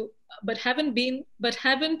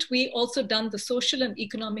also done the social and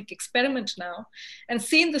economic experiment now and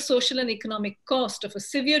seen the social and economic cost of a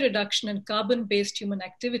severe reduction in carbon-based human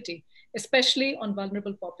activity, especially on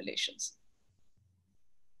vulnerable populations?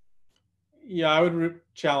 Yeah, I would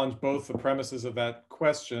challenge both the premises of that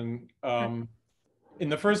question. In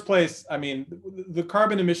the first place, I mean, the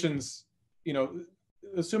carbon emissions,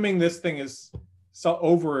 assuming this thing is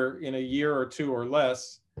over in a year or two or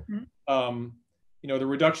less, the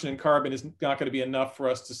reduction in carbon is not going to be enough for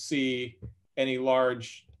us to see any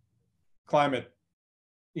large climate,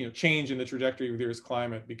 change in the trajectory of the Earth's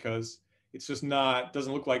climate, because it's just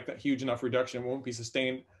doesn't look like that huge enough reduction. It won't be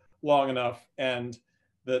sustained long enough. And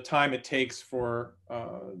the time it takes for,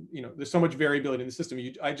 there's so much variability in the system.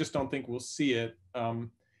 I just don't think we'll see it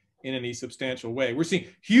in any substantial way. We're seeing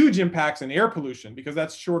huge impacts in air pollution because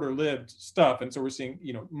that's shorter lived stuff. And so we're seeing,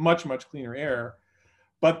 much, much cleaner air.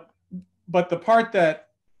 But the part that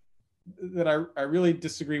I really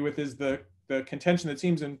disagree with is the contention that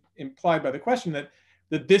seems implied by the question that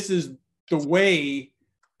this is the way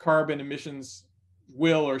carbon emissions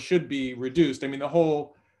will or should be reduced. I mean, the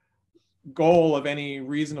whole goal of any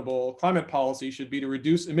reasonable climate policy should be to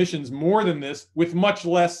reduce emissions more than this with much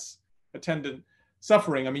less attendant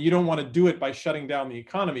suffering. I mean, you don't want to do it by shutting down the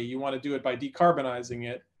economy. You want to do it by decarbonizing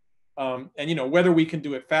it. And whether we can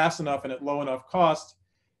do it fast enough and at low enough cost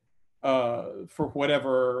for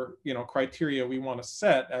whatever criteria we want to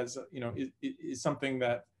set as is something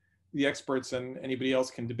that the experts and anybody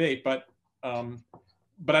else can debate. But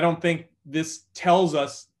I don't think this tells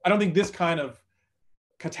us. I don't think this kind of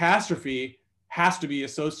catastrophe has to be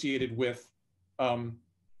associated with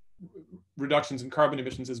reductions in carbon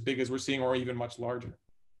emissions as big as we're seeing, or even much larger.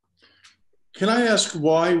 Can I ask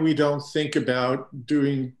why we don't think about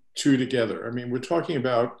doing two together? I mean, we're talking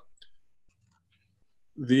about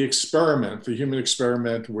the experiment, the human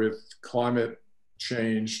experiment with climate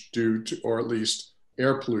change due to, or at least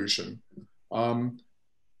air pollution.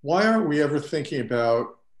 Why aren't we ever thinking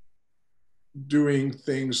about doing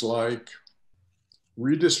things like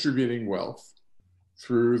redistributing wealth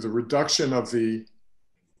through the reduction of the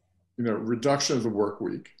work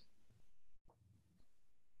week,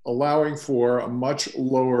 allowing for a much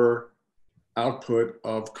lower output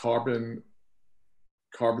of carbon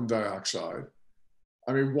dioxide?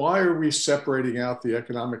 I mean, why are we separating out the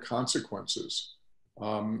economic consequences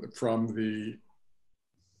from the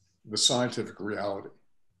scientific reality?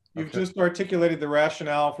 You've just articulated the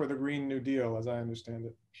rationale for the Green New Deal, as I understand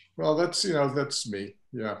it. Well, that's me.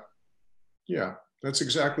 Yeah, that's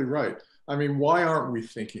exactly right. I mean, why aren't we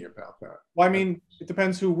thinking about that? Well, I mean, it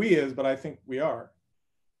depends who we is, but I think we are.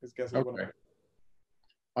 Okay.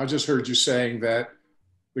 I just heard you saying that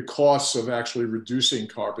the costs of actually reducing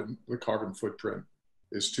the carbon footprint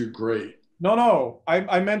is too great. No,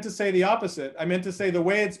 I meant to say the opposite. I meant to say the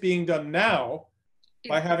way it's being done now,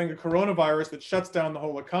 by having a coronavirus that shuts down the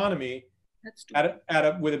whole economy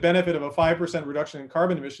with a benefit of a 5% reduction in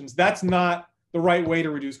carbon emissions, that's not the right way to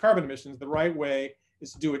reduce carbon emissions. The right way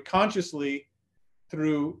is to do it consciously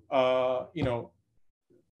through,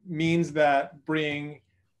 means that bring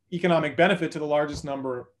economic benefit to the largest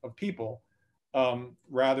number of people,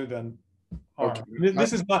 rather than harm. Okay.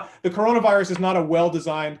 This is not, the coronavirus is not a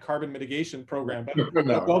well-designed carbon mitigation program, but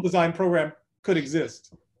a well-designed program could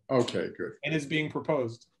exist. Okay, good. And is being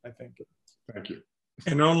proposed, I think. Thank you.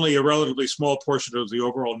 And only a relatively small portion of the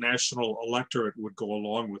overall national electorate would go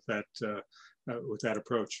along with that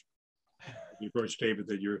approach, the approach, David,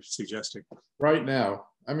 that you're suggesting. Right now,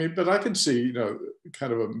 I mean, but I can see,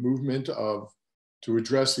 kind of a movement to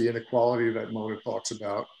address the inequality that Mona talks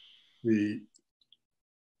about, the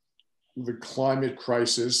climate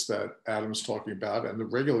crisis that Adam's talking about, and the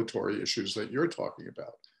regulatory issues that you're talking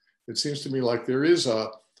about. It seems to me like there is a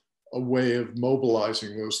way of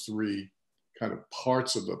mobilizing those three kind of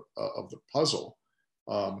parts of the puzzle.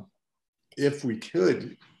 If we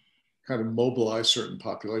could kind of mobilize certain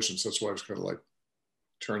populations, that's why I was kind of like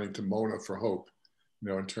turning to Mona for hope,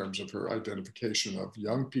 in terms of her identification of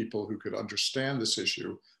young people who could understand this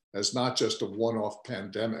issue as not just a one-off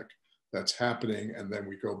pandemic, that's happening, and then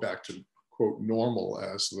we go back to, quote, normal,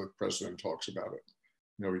 as the president talks about it.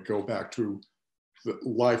 You know, we go back to the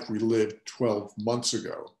life we lived 12 months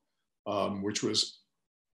ago, which was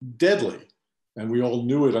deadly. And we all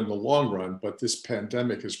knew it in the long run, but this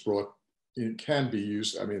pandemic has brought, it can be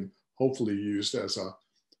used, I mean, hopefully used as a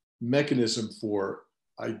mechanism for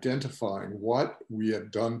identifying what we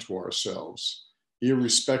have done to ourselves,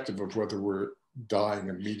 irrespective of whether we're dying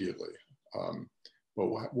immediately.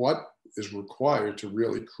 But what is required to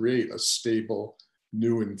really create a stable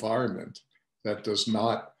new environment that does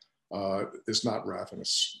not, is not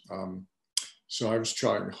ravenous. So I was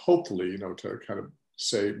trying, hopefully, you know, to kind of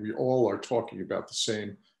say we all are talking about the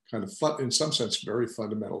same kind of, in some sense, very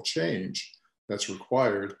fundamental change that's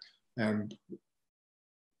required, and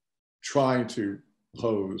trying to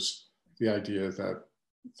pose the idea that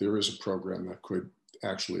there is a program that could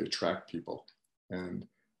actually attract people. And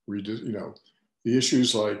you know, the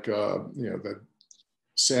issues like, you know, that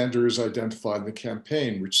Sanders identified in the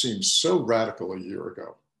campaign, which seems so radical a year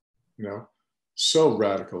ago, you know, so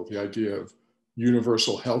radical, the idea of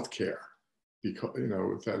universal health care, because, you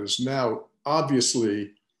know, that is now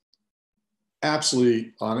obviously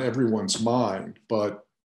absolutely on everyone's mind, but,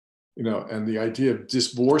 you know, and the idea of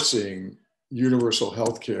divorcing universal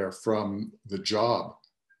health care from the job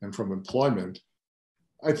and from employment,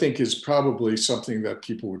 I think is probably something that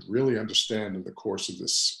people would really understand in the course of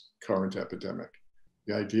this current epidemic.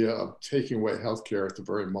 The idea of taking away healthcare at the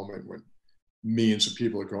very moment when millions of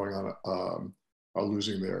people are going on, are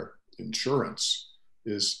losing their insurance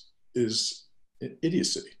is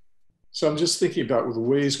idiocy. So I'm just thinking about the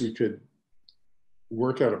ways we could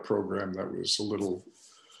work out a program that was a little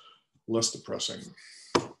less depressing.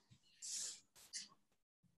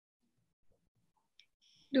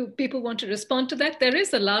 Do people want to respond to that? There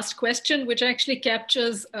is a last question which actually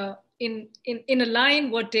captures in a line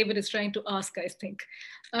what David is trying to ask, I think.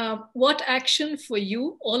 What action for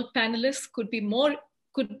you, all panelists, could be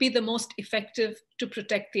the most effective to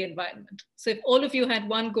protect the environment? So if all of you had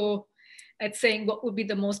one go at saying what would be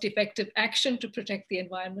the most effective action to protect the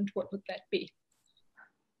environment, what would that be?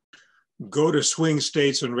 Go to swing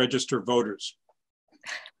states and register voters.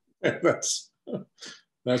 That's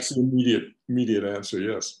the immediate answer,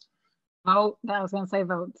 yes. Vote. I was going to say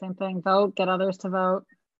vote. Same thing. Vote. Get others to vote.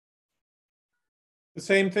 The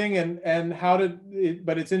same thing, and how to.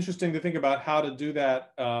 But it's interesting to think about how to do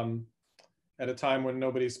that at a time when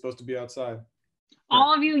nobody's supposed to be outside.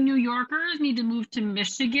 All of you New Yorkers need to move to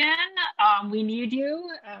Michigan. We need you.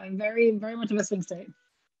 Very, very much of a swing state.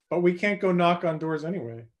 But we can't go knock on doors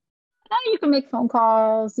anyway. You can make phone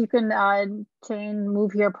calls. You can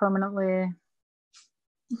move here permanently.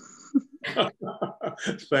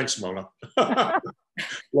 Thanks, Mona.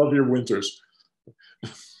 Love your winters.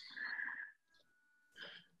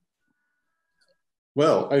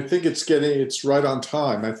 Well, I think it's right on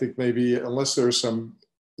time. I think maybe, unless there's some,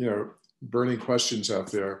 you know, burning questions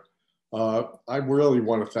out there, I really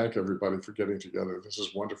want to thank everybody for getting together. This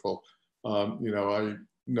is wonderful. You know, I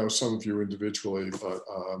know some of you individually, but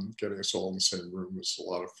getting us all in the same room was a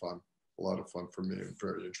lot of fun for me, and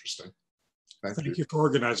very interesting. Thank you for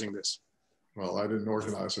organizing this. Well, I didn't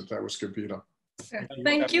organize it. That was Kavita.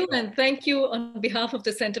 Thank you, and thank you on behalf of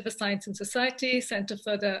the Center for Science and Society, Center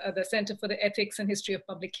for the Center for the Ethics and History of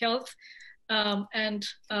Public Health, and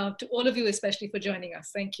to all of you, especially for joining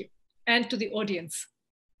us. Thank you, and to the audience.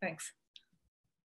 Thanks.